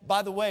 that's,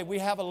 by the way, we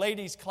have a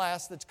ladies'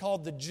 class that's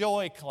called the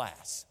Joy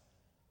class.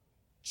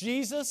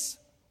 Jesus,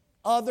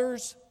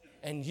 others,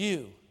 and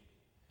you.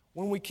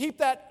 When we keep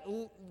that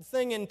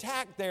thing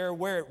intact there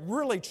where it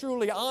really,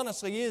 truly,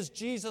 honestly is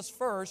Jesus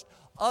first,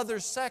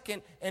 others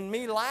second, and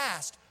me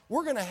last,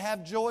 we're going to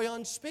have joy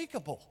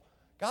unspeakable.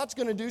 God's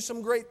going to do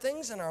some great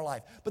things in our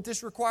life, but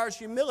this requires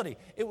humility.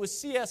 It was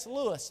C.S.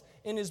 Lewis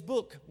in his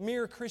book,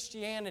 Mere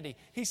Christianity.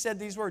 He said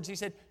these words. He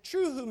said,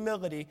 true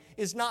humility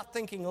is not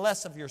thinking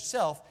less of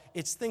yourself,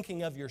 it's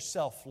thinking of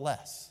yourself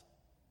less.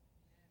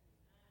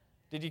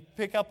 Did you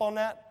pick up on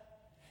that?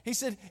 He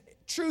said,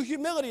 true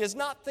humility is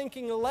not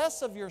thinking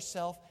less of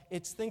yourself,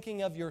 it's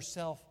thinking of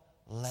yourself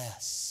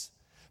less.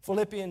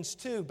 Philippians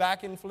 2,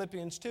 back in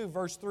Philippians 2,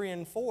 verse 3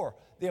 and 4,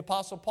 the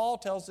Apostle Paul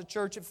tells the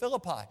church at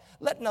Philippi,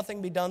 let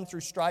nothing be done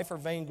through strife or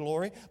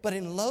vainglory, but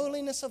in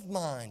lowliness of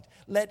mind,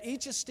 let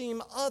each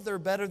esteem other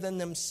better than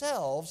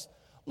themselves.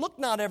 Look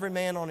not every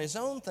man on his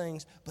own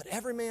things, but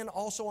every man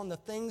also on the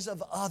things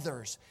of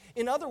others.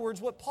 In other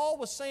words, what Paul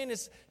was saying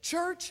is,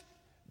 church,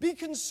 be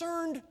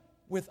concerned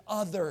with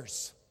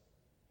others.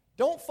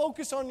 Don't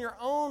focus on your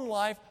own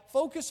life,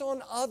 focus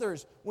on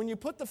others. When you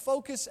put the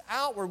focus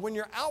outward, when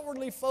you're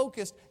outwardly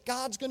focused,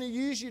 God's going to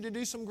use you to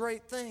do some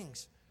great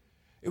things.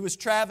 It was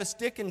Travis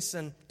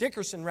Dickerson,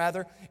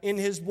 in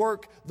his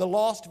work, The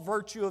Lost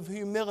Virtue of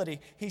Humility.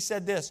 He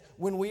said this,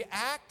 when we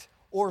act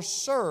or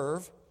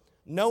serve,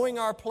 knowing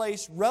our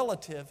place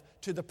relative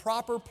to the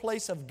proper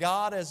place of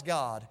God as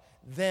God,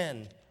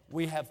 then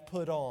we have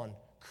put on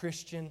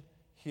Christian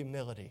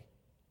humility.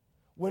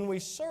 When we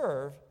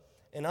serve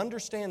and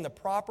understand the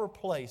proper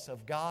place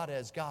of God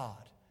as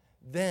God,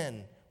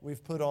 then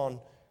we've put on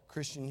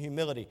Christian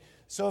humility.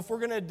 So if we're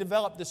going to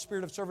develop the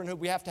spirit of servanthood,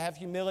 we have to have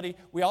humility.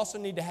 We also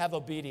need to have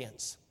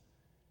obedience.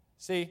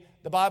 See,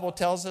 the Bible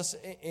tells us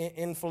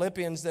in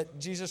Philippians that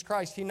Jesus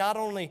Christ, He not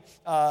only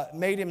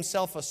made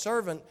Himself a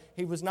servant,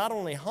 He was not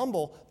only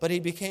humble, but He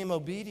became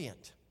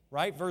obedient.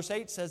 Right? Verse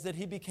 8 says that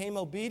He became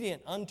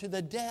obedient unto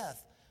the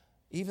death,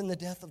 even the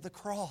death of the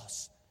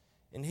cross.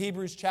 In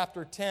Hebrews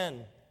chapter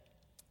 10,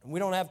 we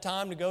don't have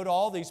time to go to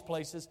all these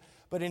places,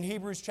 but in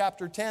Hebrews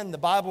chapter 10, the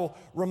Bible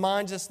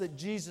reminds us that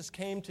Jesus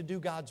came to do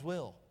God's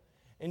will.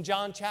 In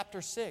John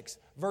chapter 6,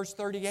 verse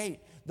 38,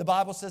 the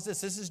Bible says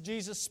this. This is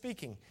Jesus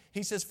speaking.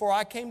 He says, for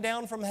I came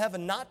down from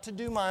heaven not to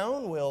do my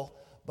own will,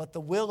 but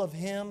the will of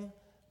Him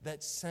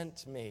that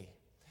sent me.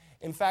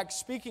 In fact,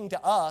 speaking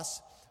to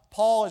us,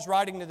 Paul is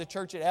writing to the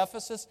church at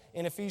Ephesus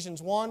in Ephesians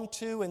 1,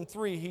 2, and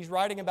 3. He's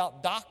writing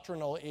about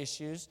doctrinal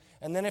issues.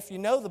 And then if you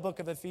know the book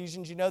of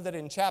Ephesians, you know that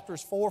in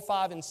chapters 4,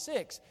 5, and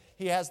 6,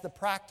 he has the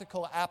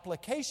practical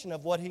application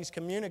of what he's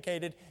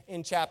communicated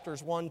in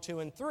chapters 1,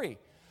 2, and 3.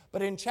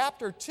 But in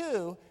chapter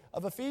 2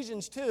 of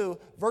Ephesians 2,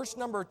 verse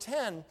number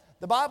 10,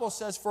 the Bible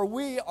says, for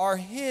we are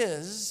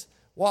His,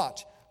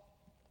 watch,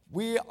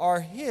 we are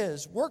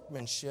His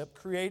workmanship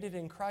created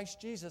in Christ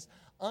Jesus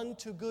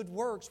unto good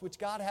works, which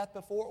God hath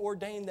before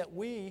ordained that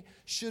we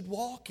should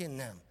walk in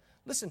them.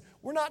 Listen,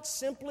 we're not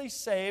simply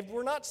saved.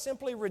 We're not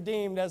simply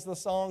redeemed, as the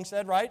song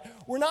said, right?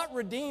 We're not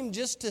redeemed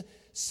just to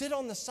sit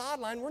on the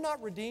sideline. We're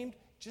not redeemed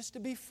just to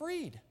be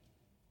freed.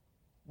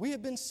 We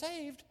have been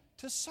saved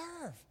to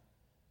serve,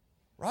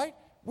 right?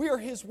 We are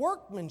His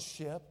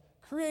workmanship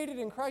created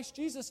in Christ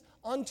Jesus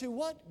unto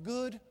what?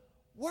 Good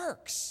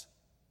works.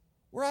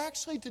 We're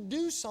actually to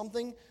do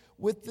something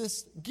with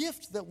this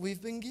gift that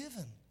we've been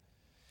given.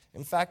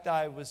 In fact,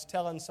 I was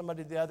telling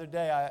somebody the other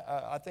day,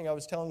 I think I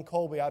was telling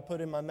Colby, I put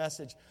in my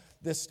message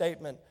this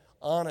statement,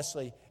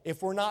 honestly,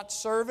 if we're not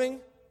serving,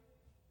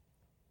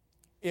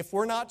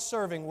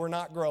 we're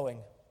not growing.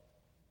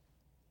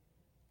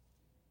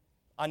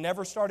 I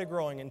never started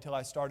growing until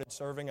I started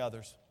serving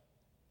others.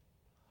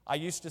 I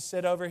used to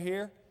sit over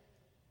here,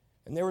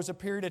 and there was a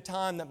period of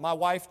time that my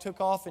wife took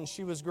off and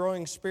she was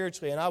growing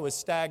spiritually, and I was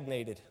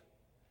stagnated.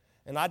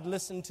 And I'd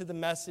listen to the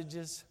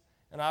messages,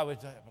 and I would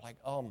be like,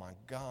 oh my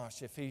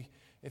gosh, if he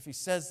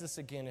says this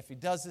again, if he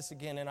does this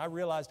again. And I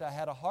realized I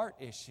had a heart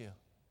issue.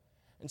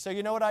 And so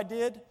you know what I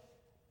did?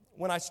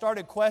 When I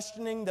started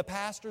questioning the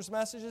pastor's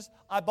messages,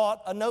 I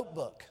bought a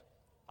notebook.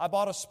 I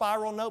bought a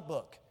spiral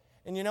notebook.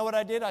 And you know what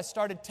I did? I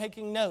started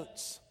taking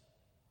notes.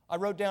 I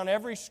wrote down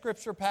every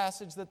scripture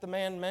passage that the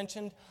man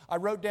mentioned. I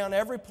wrote down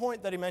every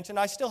point that he mentioned.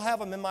 I still have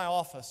them in my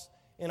office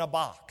in a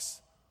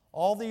box.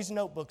 All these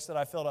notebooks that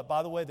I filled up.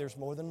 By the way, there's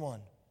more than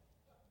one.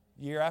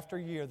 Year after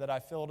year that I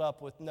filled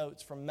up with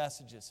notes from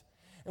messages.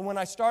 And when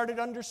I started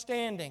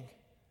understanding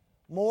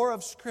more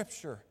of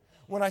Scripture,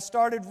 when I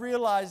started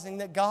realizing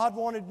that God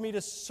wanted me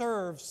to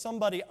serve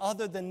somebody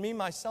other than me,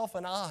 myself,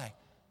 and I,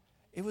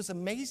 it was an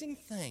amazing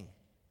thing.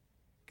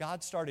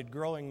 God started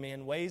growing me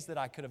in ways that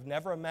I could have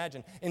never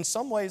imagined, in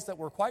some ways that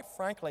were, quite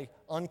frankly,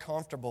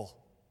 uncomfortable.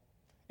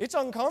 It's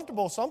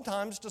uncomfortable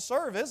sometimes to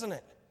serve, isn't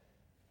it?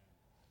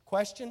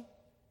 Question?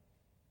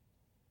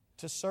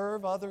 To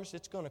serve others,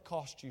 it's going to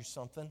cost you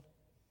something.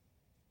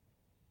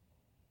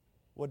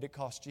 What did it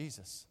cost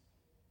Jesus?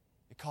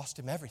 It cost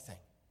Him everything.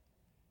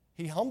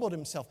 He humbled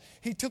himself.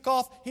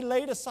 He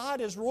laid aside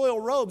his royal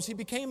robes. He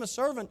became a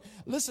servant.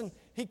 Listen,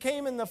 he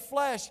came in the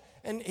flesh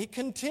and he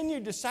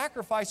continued to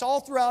sacrifice all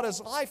throughout his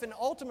life. And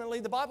ultimately,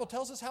 the Bible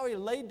tells us how he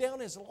laid down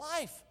his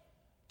life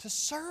to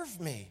serve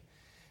me.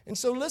 And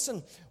so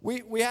listen,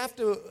 we have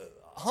to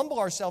humble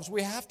ourselves.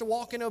 We have to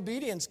walk in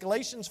obedience.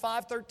 Galatians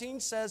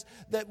 5:13 says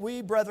that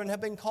we, brethren,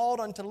 have been called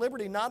unto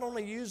liberty. Not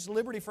only use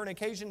liberty for an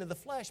occasion to the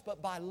flesh,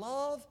 but by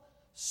love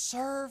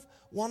serve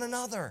one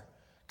another.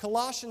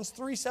 Colossians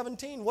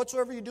 3:17,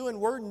 whatsoever you do in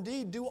word and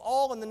deed, do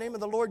all in the name of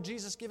the Lord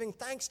Jesus, giving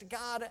thanks to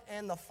God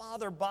and the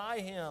Father by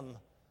Him.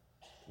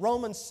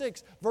 Romans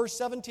 6, verse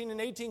 17 and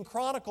 18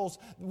 chronicles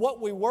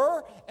what we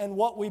were and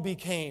what we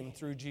became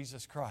through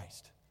Jesus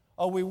Christ.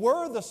 Oh, we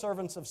were the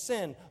servants of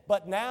sin,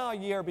 but now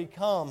ye are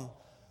become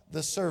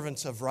the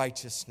servants of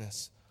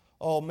righteousness.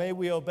 Oh, may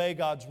we obey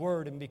God's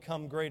word and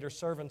become greater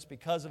servants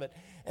because of it.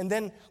 And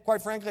then,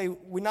 quite frankly,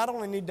 we not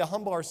only need to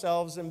humble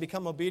ourselves and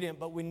become obedient,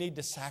 but we need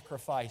to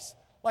sacrifice.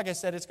 Like I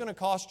said, it's going to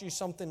cost you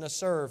something to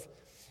serve.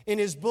 In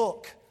his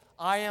book,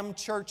 I Am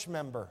Church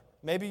Member,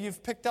 maybe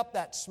you've picked up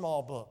that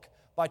small book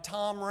by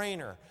Tom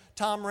Rainer.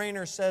 Tom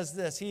Rainer says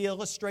this. He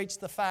illustrates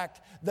the fact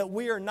that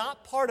we are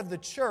not part of the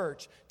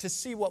church to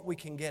see what we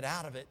can get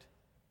out of it.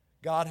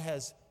 God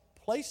has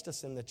placed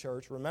us in the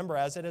church, remember,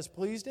 as it has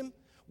pleased Him.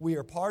 We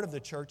are part of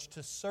the church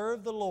to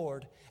serve the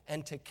Lord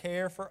and to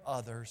care for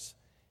others.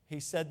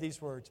 He said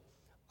these words,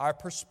 our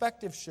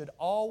perspective should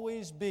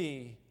always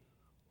be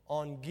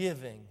on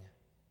giving,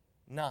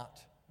 not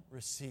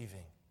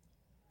receiving,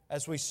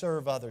 as we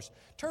serve others.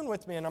 Turn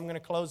with me and I'm going to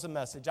close the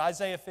message.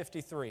 Isaiah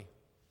 53.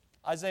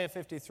 Isaiah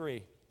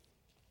 53.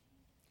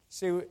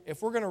 See,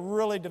 if we're going to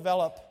really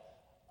develop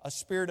a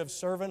spirit of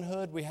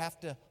servanthood, we have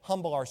to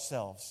humble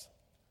ourselves.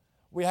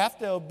 We have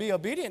to be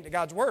obedient to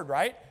God's word,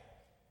 right?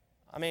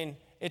 I mean,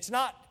 it's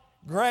not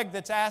Greg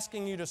that's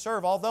asking you to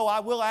serve, although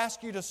I will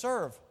ask you to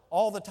serve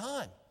all the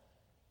time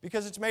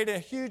because it's made a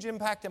huge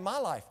impact in my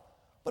life.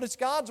 But it's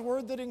God's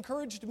word that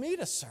encouraged me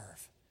to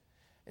serve.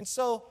 And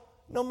so,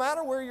 no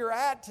matter where you're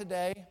at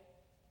today,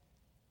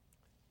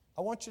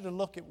 I want you to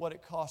look at what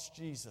it cost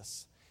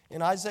Jesus.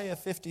 In Isaiah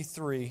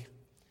 53,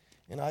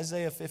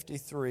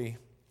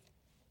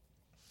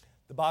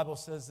 the Bible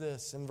says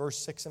this in verse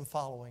 6 and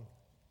following,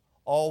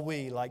 all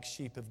we like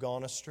sheep have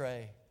gone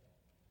astray.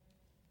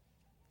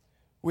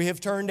 We have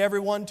turned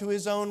everyone to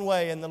his own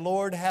way, and the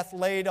Lord hath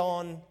laid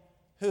on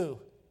who?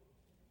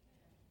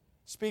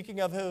 Speaking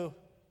of who?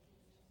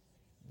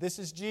 This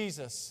is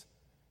Jesus.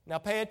 Now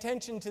pay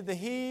attention to the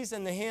he's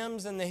and the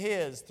hims and the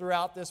his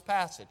throughout this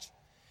passage.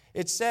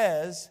 It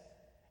says,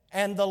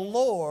 and the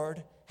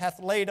Lord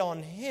hath laid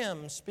on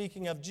him,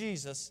 speaking of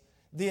Jesus,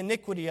 the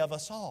iniquity of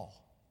us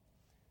all.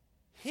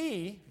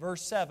 He,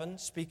 verse 7,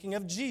 speaking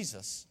of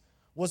Jesus,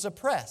 was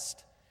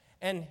oppressed,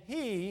 and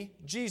he,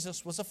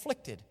 Jesus, was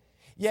afflicted.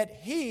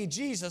 Yet he,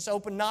 Jesus,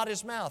 opened not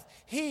his mouth.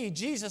 He,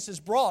 Jesus, is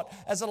brought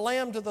as a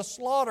lamb to the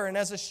slaughter, and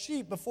as a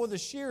sheep before the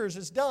shearers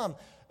is dumb.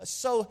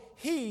 So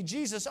he,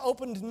 Jesus,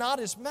 opened not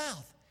his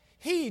mouth.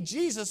 He,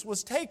 Jesus,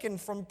 was taken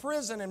from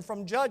prison and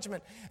from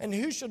judgment, and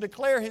who shall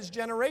declare his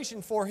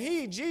generation? For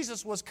he,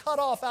 Jesus, was cut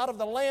off out of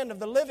the land of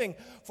the living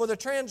for the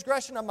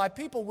transgression of my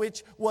people,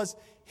 which was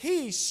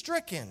he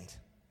stricken.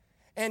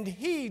 And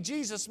he,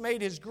 Jesus,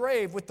 made his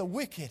grave with the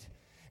wicked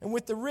and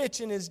with the rich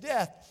in his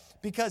death,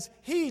 because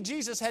he,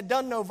 Jesus, had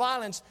done no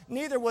violence,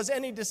 neither was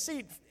any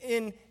deceit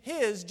in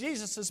his,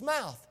 Jesus'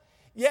 mouth.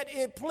 Yet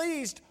it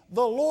pleased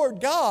the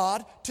Lord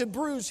God to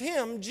bruise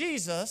him,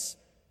 Jesus.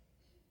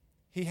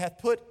 He hath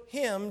put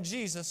him,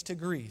 Jesus, to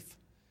grief.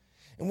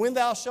 And when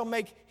thou shalt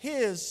make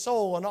his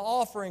soul an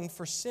offering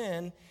for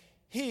sin,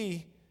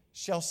 he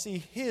shall see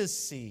his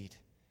seed.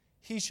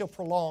 He shall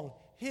prolong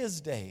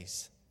his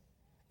days.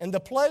 And the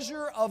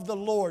pleasure of the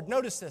Lord,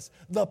 notice this,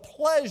 the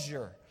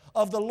pleasure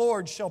of the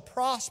Lord shall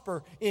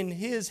prosper in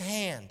his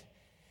hand.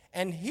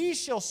 And he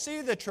shall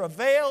see the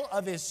travail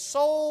of his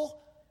soul.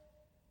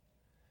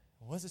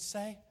 What does it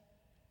say?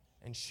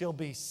 And shall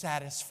be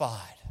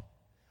satisfied.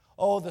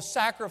 Oh, the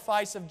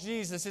sacrifice of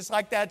Jesus. It's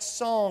like that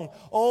song,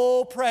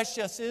 oh,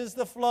 precious is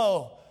the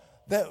flow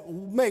that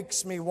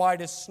makes me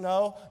white as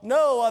snow.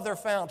 No other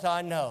fount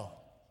I know.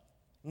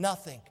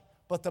 Nothing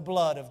but the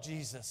blood of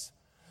Jesus.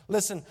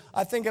 Listen,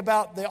 I think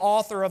about the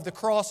author of The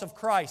Cross of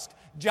Christ,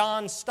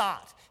 John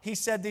Stott. He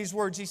said these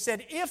words. He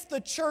said, if the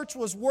church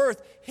was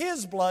worth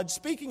his blood,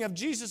 speaking of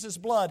Jesus'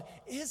 blood,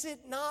 is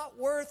it not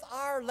worth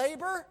our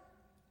labor?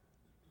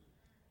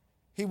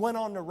 He went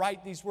on to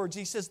write these words.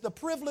 He says, the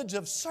privilege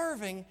of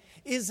serving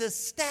is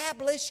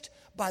established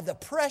by the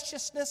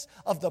preciousness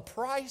of the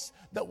price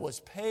that was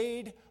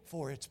paid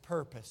for its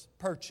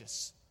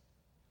purchase.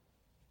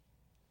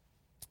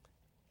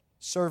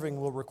 Serving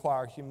will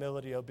require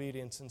humility,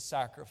 obedience, and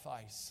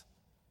sacrifice.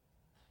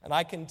 And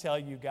I can tell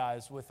you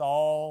guys with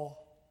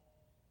all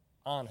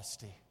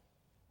honesty,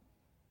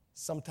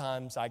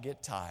 sometimes I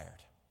get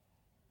tired.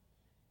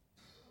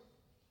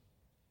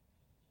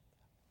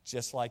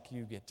 Just like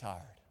you get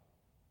tired.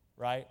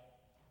 Right?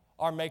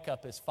 Our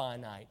makeup is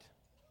finite,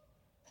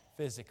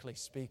 physically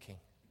speaking.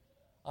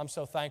 I'm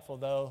so thankful,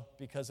 though,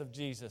 because of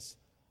Jesus,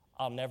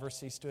 I'll never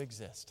cease to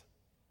exist.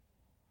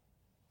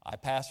 I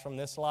pass from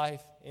this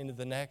life into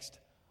the next.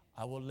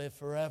 I will live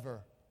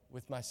forever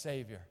with my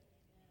Savior.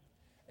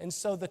 And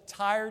so the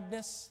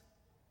tiredness,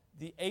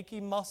 the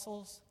achy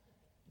muscles,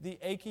 the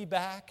achy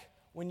back,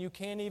 when you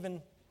can't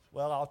even,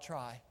 well, I'll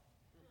try.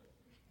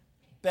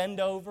 Bend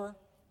over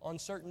on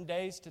certain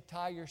days to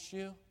tie your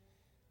shoe.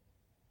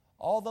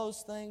 All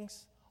those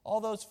things,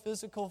 all those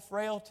physical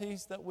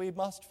frailties that we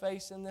must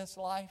face in this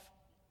life,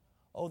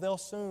 oh, they'll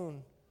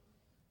soon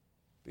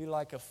be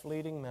like a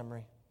fleeting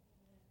memory.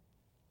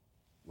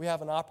 We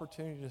have an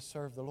opportunity to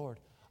serve the Lord.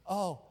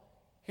 Oh,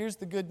 here's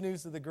the good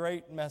news of the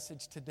great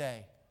message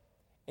today.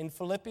 In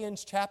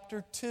Philippians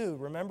chapter 2,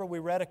 remember we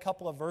read a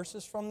couple of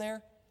verses from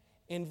there?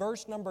 In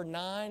verse number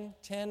 9,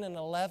 10, and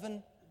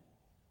 11,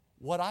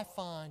 what I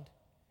find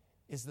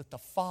is that the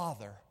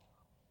Father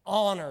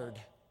honored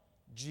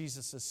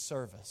Jesus'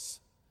 service.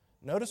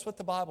 Notice what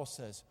the Bible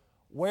says.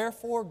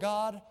 Wherefore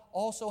God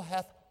also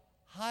hath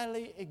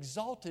highly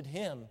exalted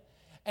him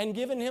and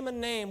given him a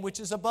name which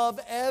is above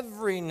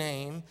every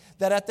name,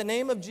 that at the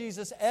name of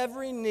Jesus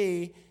every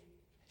knee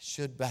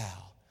should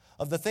bow,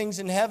 of the things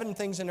in heaven,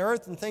 things in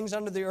earth, and things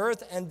under the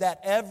earth, and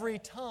that every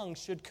tongue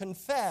should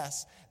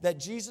confess that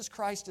Jesus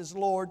Christ is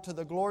Lord, to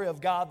the glory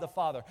of God the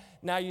Father.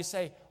 Now you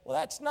say, well,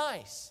 that's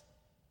nice.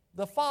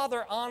 The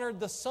Father honored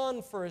the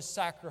Son for his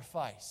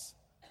sacrifice.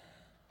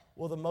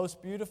 Well, the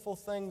most beautiful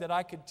thing that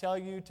I could tell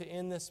you to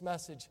end this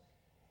message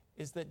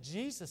is that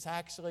Jesus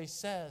actually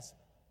says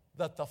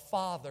that the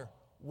Father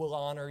will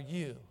honor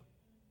you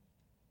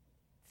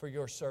for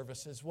your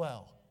service as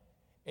well.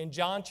 In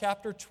John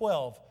chapter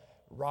 12,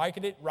 write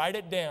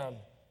it down.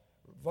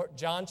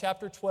 John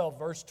chapter 12,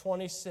 verse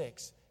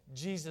 26,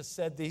 Jesus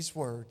said these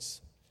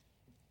words,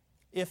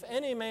 if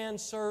any man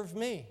serve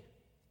me,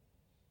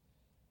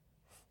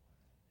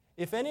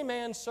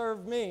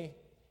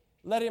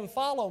 let him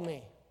follow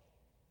me.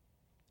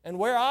 And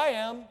where I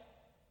am,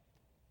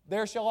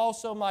 there shall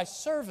also my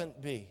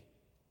servant be.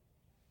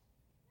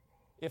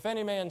 If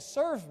any man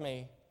serve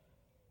me,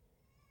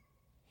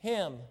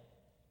 him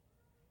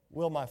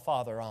will my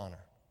Father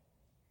honor.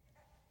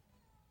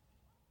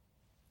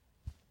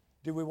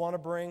 Do we want to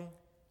bring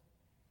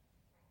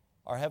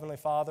our Heavenly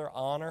Father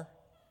honor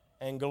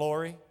and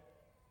glory?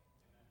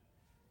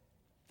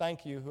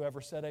 Thank you,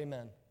 whoever said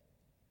amen.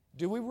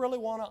 Do we really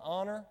want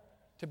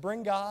to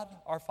bring God,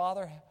 our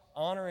Father,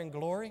 honor and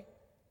glory?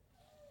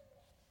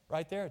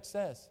 Right there it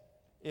says,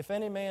 if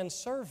any man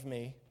serve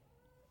me,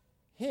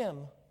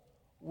 him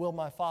will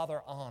my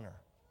Father honor.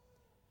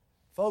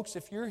 Folks,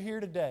 if you're here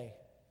today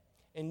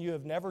and you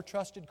have never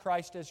trusted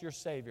Christ as your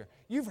Savior,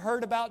 you've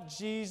heard about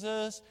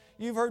Jesus,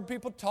 you've heard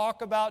people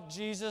talk about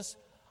Jesus,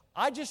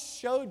 I just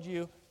showed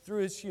you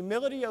through his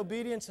humility,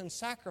 obedience, and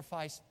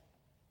sacrifice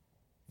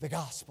the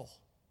gospel.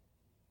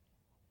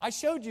 I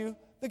showed you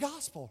the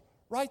gospel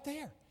right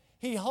there.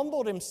 He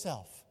humbled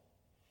himself.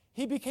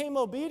 He became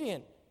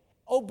obedient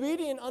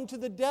unto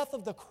the death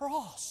of the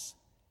cross.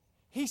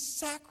 He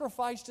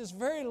sacrificed his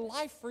very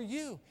life for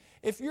you.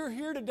 If you're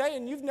here today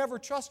and you've never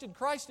trusted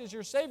Christ as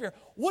your Savior,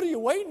 what are you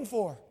waiting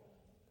for?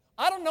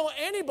 I don't know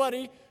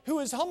anybody who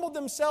has humbled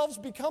themselves,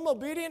 become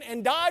obedient,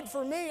 and died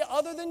for me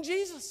other than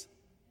Jesus.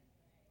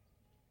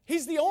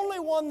 He's the only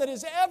one that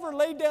has ever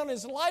laid down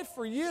his life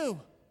for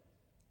you.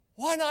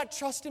 Why not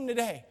trust him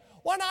today?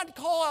 Why not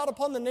call out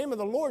upon the name of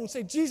the Lord and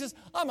say, Jesus,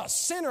 I'm a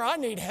sinner, I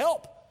need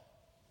help,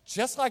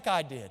 just like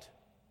I did.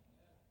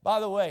 By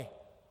the way,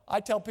 I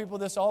tell people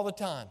this all the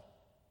time.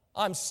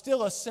 I'm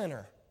still a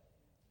sinner.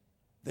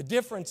 The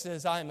difference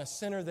is I am a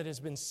sinner that has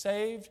been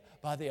saved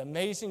by the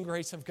amazing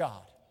grace of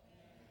God.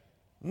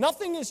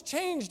 Nothing has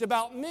changed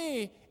about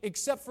me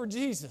except for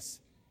Jesus.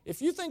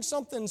 If you think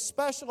something's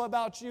special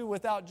about you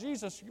without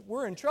Jesus,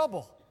 we're in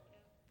trouble.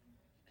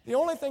 The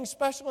only thing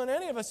special in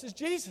any of us is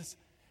Jesus.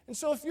 And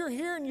so if you're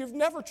here and you've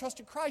never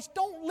trusted Christ,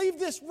 don't leave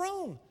this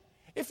room.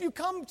 If you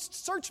come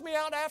search me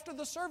out after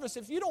the service,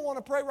 if you don't want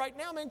to pray right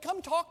now, man,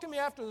 come talk to me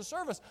after the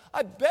service.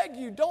 I beg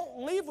you, don't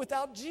leave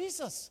without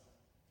Jesus.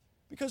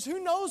 Because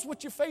who knows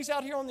what you face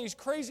out here on these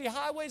crazy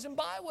highways and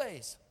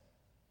byways.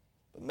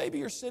 But maybe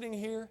you're sitting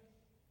here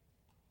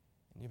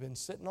and you've been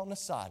sitting on the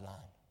sideline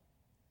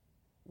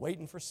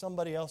waiting for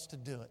somebody else to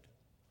do it.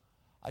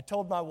 I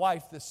told my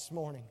wife this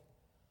morning,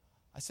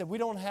 I said, we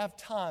don't have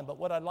time, but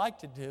what I'd like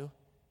to do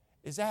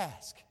is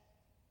ask,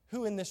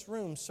 who in this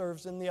room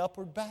serves in the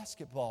upward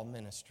basketball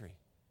ministry?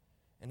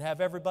 And have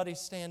everybody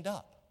stand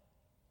up.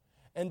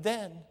 And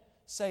then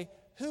say,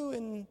 who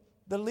in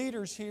the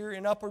leaders here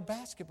in upward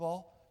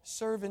basketball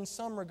serve in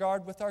some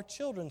regard with our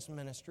children's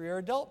ministry or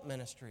adult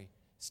ministry?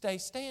 Stay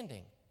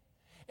standing.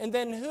 And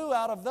then who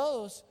out of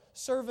those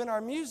serve in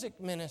our music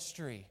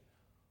ministry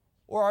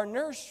or our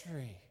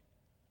nursery?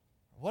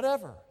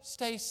 Whatever.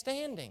 Stay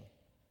standing.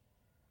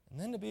 And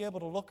then to be able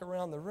to look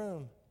around the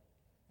room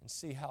and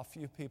see how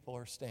few people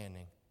are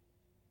standing.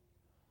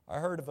 I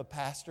heard of a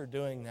pastor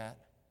doing that.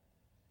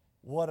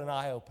 What an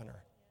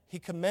eye-opener. He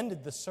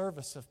commended the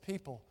service of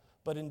people,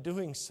 but in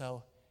doing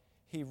so,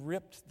 he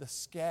ripped the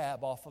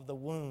scab off of the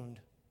wound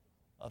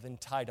of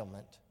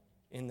entitlement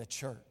in the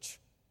church.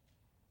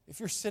 If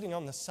you're sitting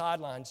on the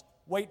sidelines,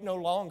 wait no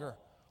longer.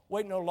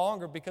 Wait no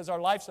longer, because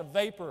our life's a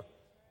vapor.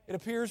 It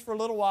appears for a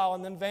little while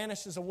and then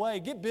vanishes away.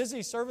 Get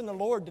busy serving the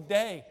Lord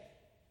today.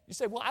 You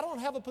say, well, I don't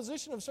have a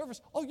position of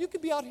service. Oh, you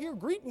could be out here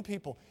greeting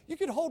people. You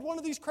could hold one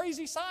of these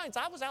crazy signs.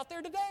 I was out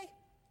there today.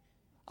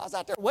 I was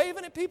out there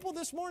waving at people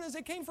this morning as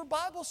they came for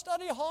Bible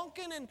study,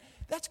 honking, and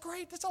that's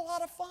great. That's a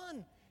lot of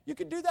fun. You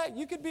could do that.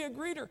 You could be a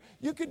greeter.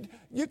 You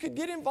could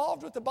get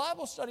involved with the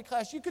Bible study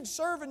class. You could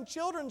serve in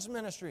children's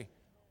ministry.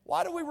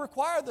 Why do we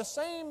require the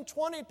same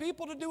 20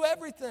 people to do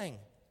everything?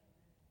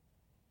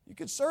 You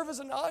could serve as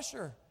an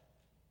usher.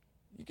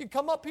 You could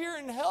come up here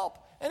and help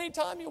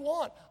anytime you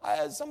want. I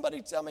had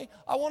somebody tell me,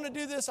 I want to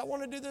do this, I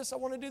want to do this, I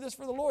want to do this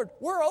for the Lord.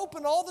 We're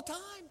open all the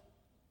time.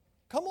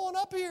 Come on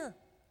up here.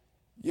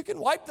 You can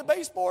wipe the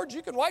baseboards,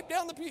 you can wipe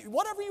down the pew,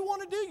 whatever you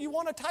want to do. You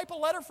want to type a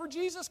letter for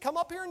Jesus? Come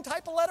up here and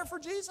type a letter for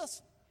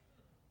Jesus.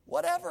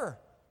 Whatever.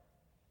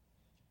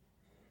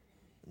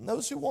 And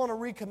those who want to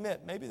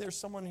recommit, maybe there's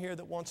someone here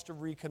that wants to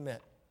recommit.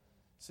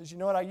 Says, you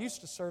know what, I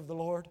used to serve the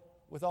Lord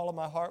with all of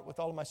my heart, with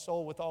all of my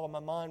soul, with all of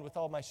my mind, with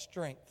all of my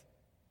strength.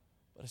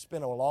 But it's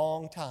been a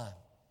long time.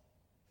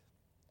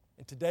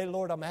 And today,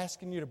 Lord, I'm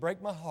asking you to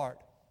break my heart,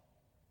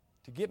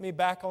 to get me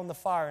back on the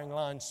firing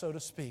line, so to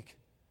speak,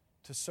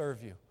 to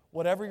serve you.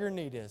 Whatever your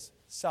need is,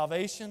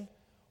 salvation,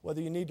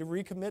 whether you need to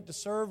recommit to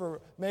serve,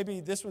 or maybe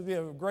this would be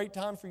a great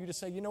time for you to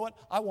say, you know what,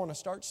 I want to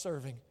start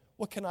serving.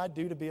 What can I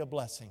do to be a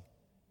blessing?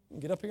 You can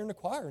get up here in the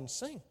choir and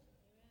sing.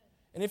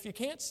 And if you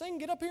can't sing,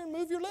 get up here and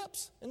move your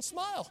lips and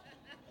smile.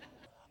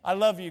 I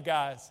love you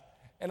guys.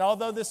 And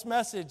although this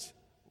message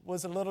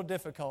was a little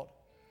difficult,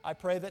 I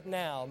pray that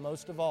now,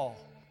 most of all,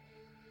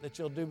 that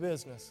you'll do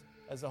business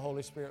as the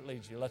Holy Spirit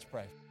leads you. Let's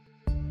pray.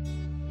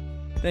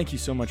 Thank you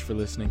so much for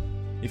listening.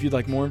 If you'd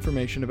like more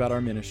information about our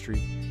ministry,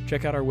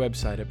 check out our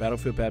website at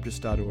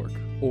battlefieldbaptist.org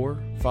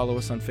or follow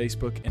us on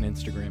Facebook and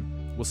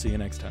Instagram. We'll see you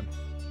next time.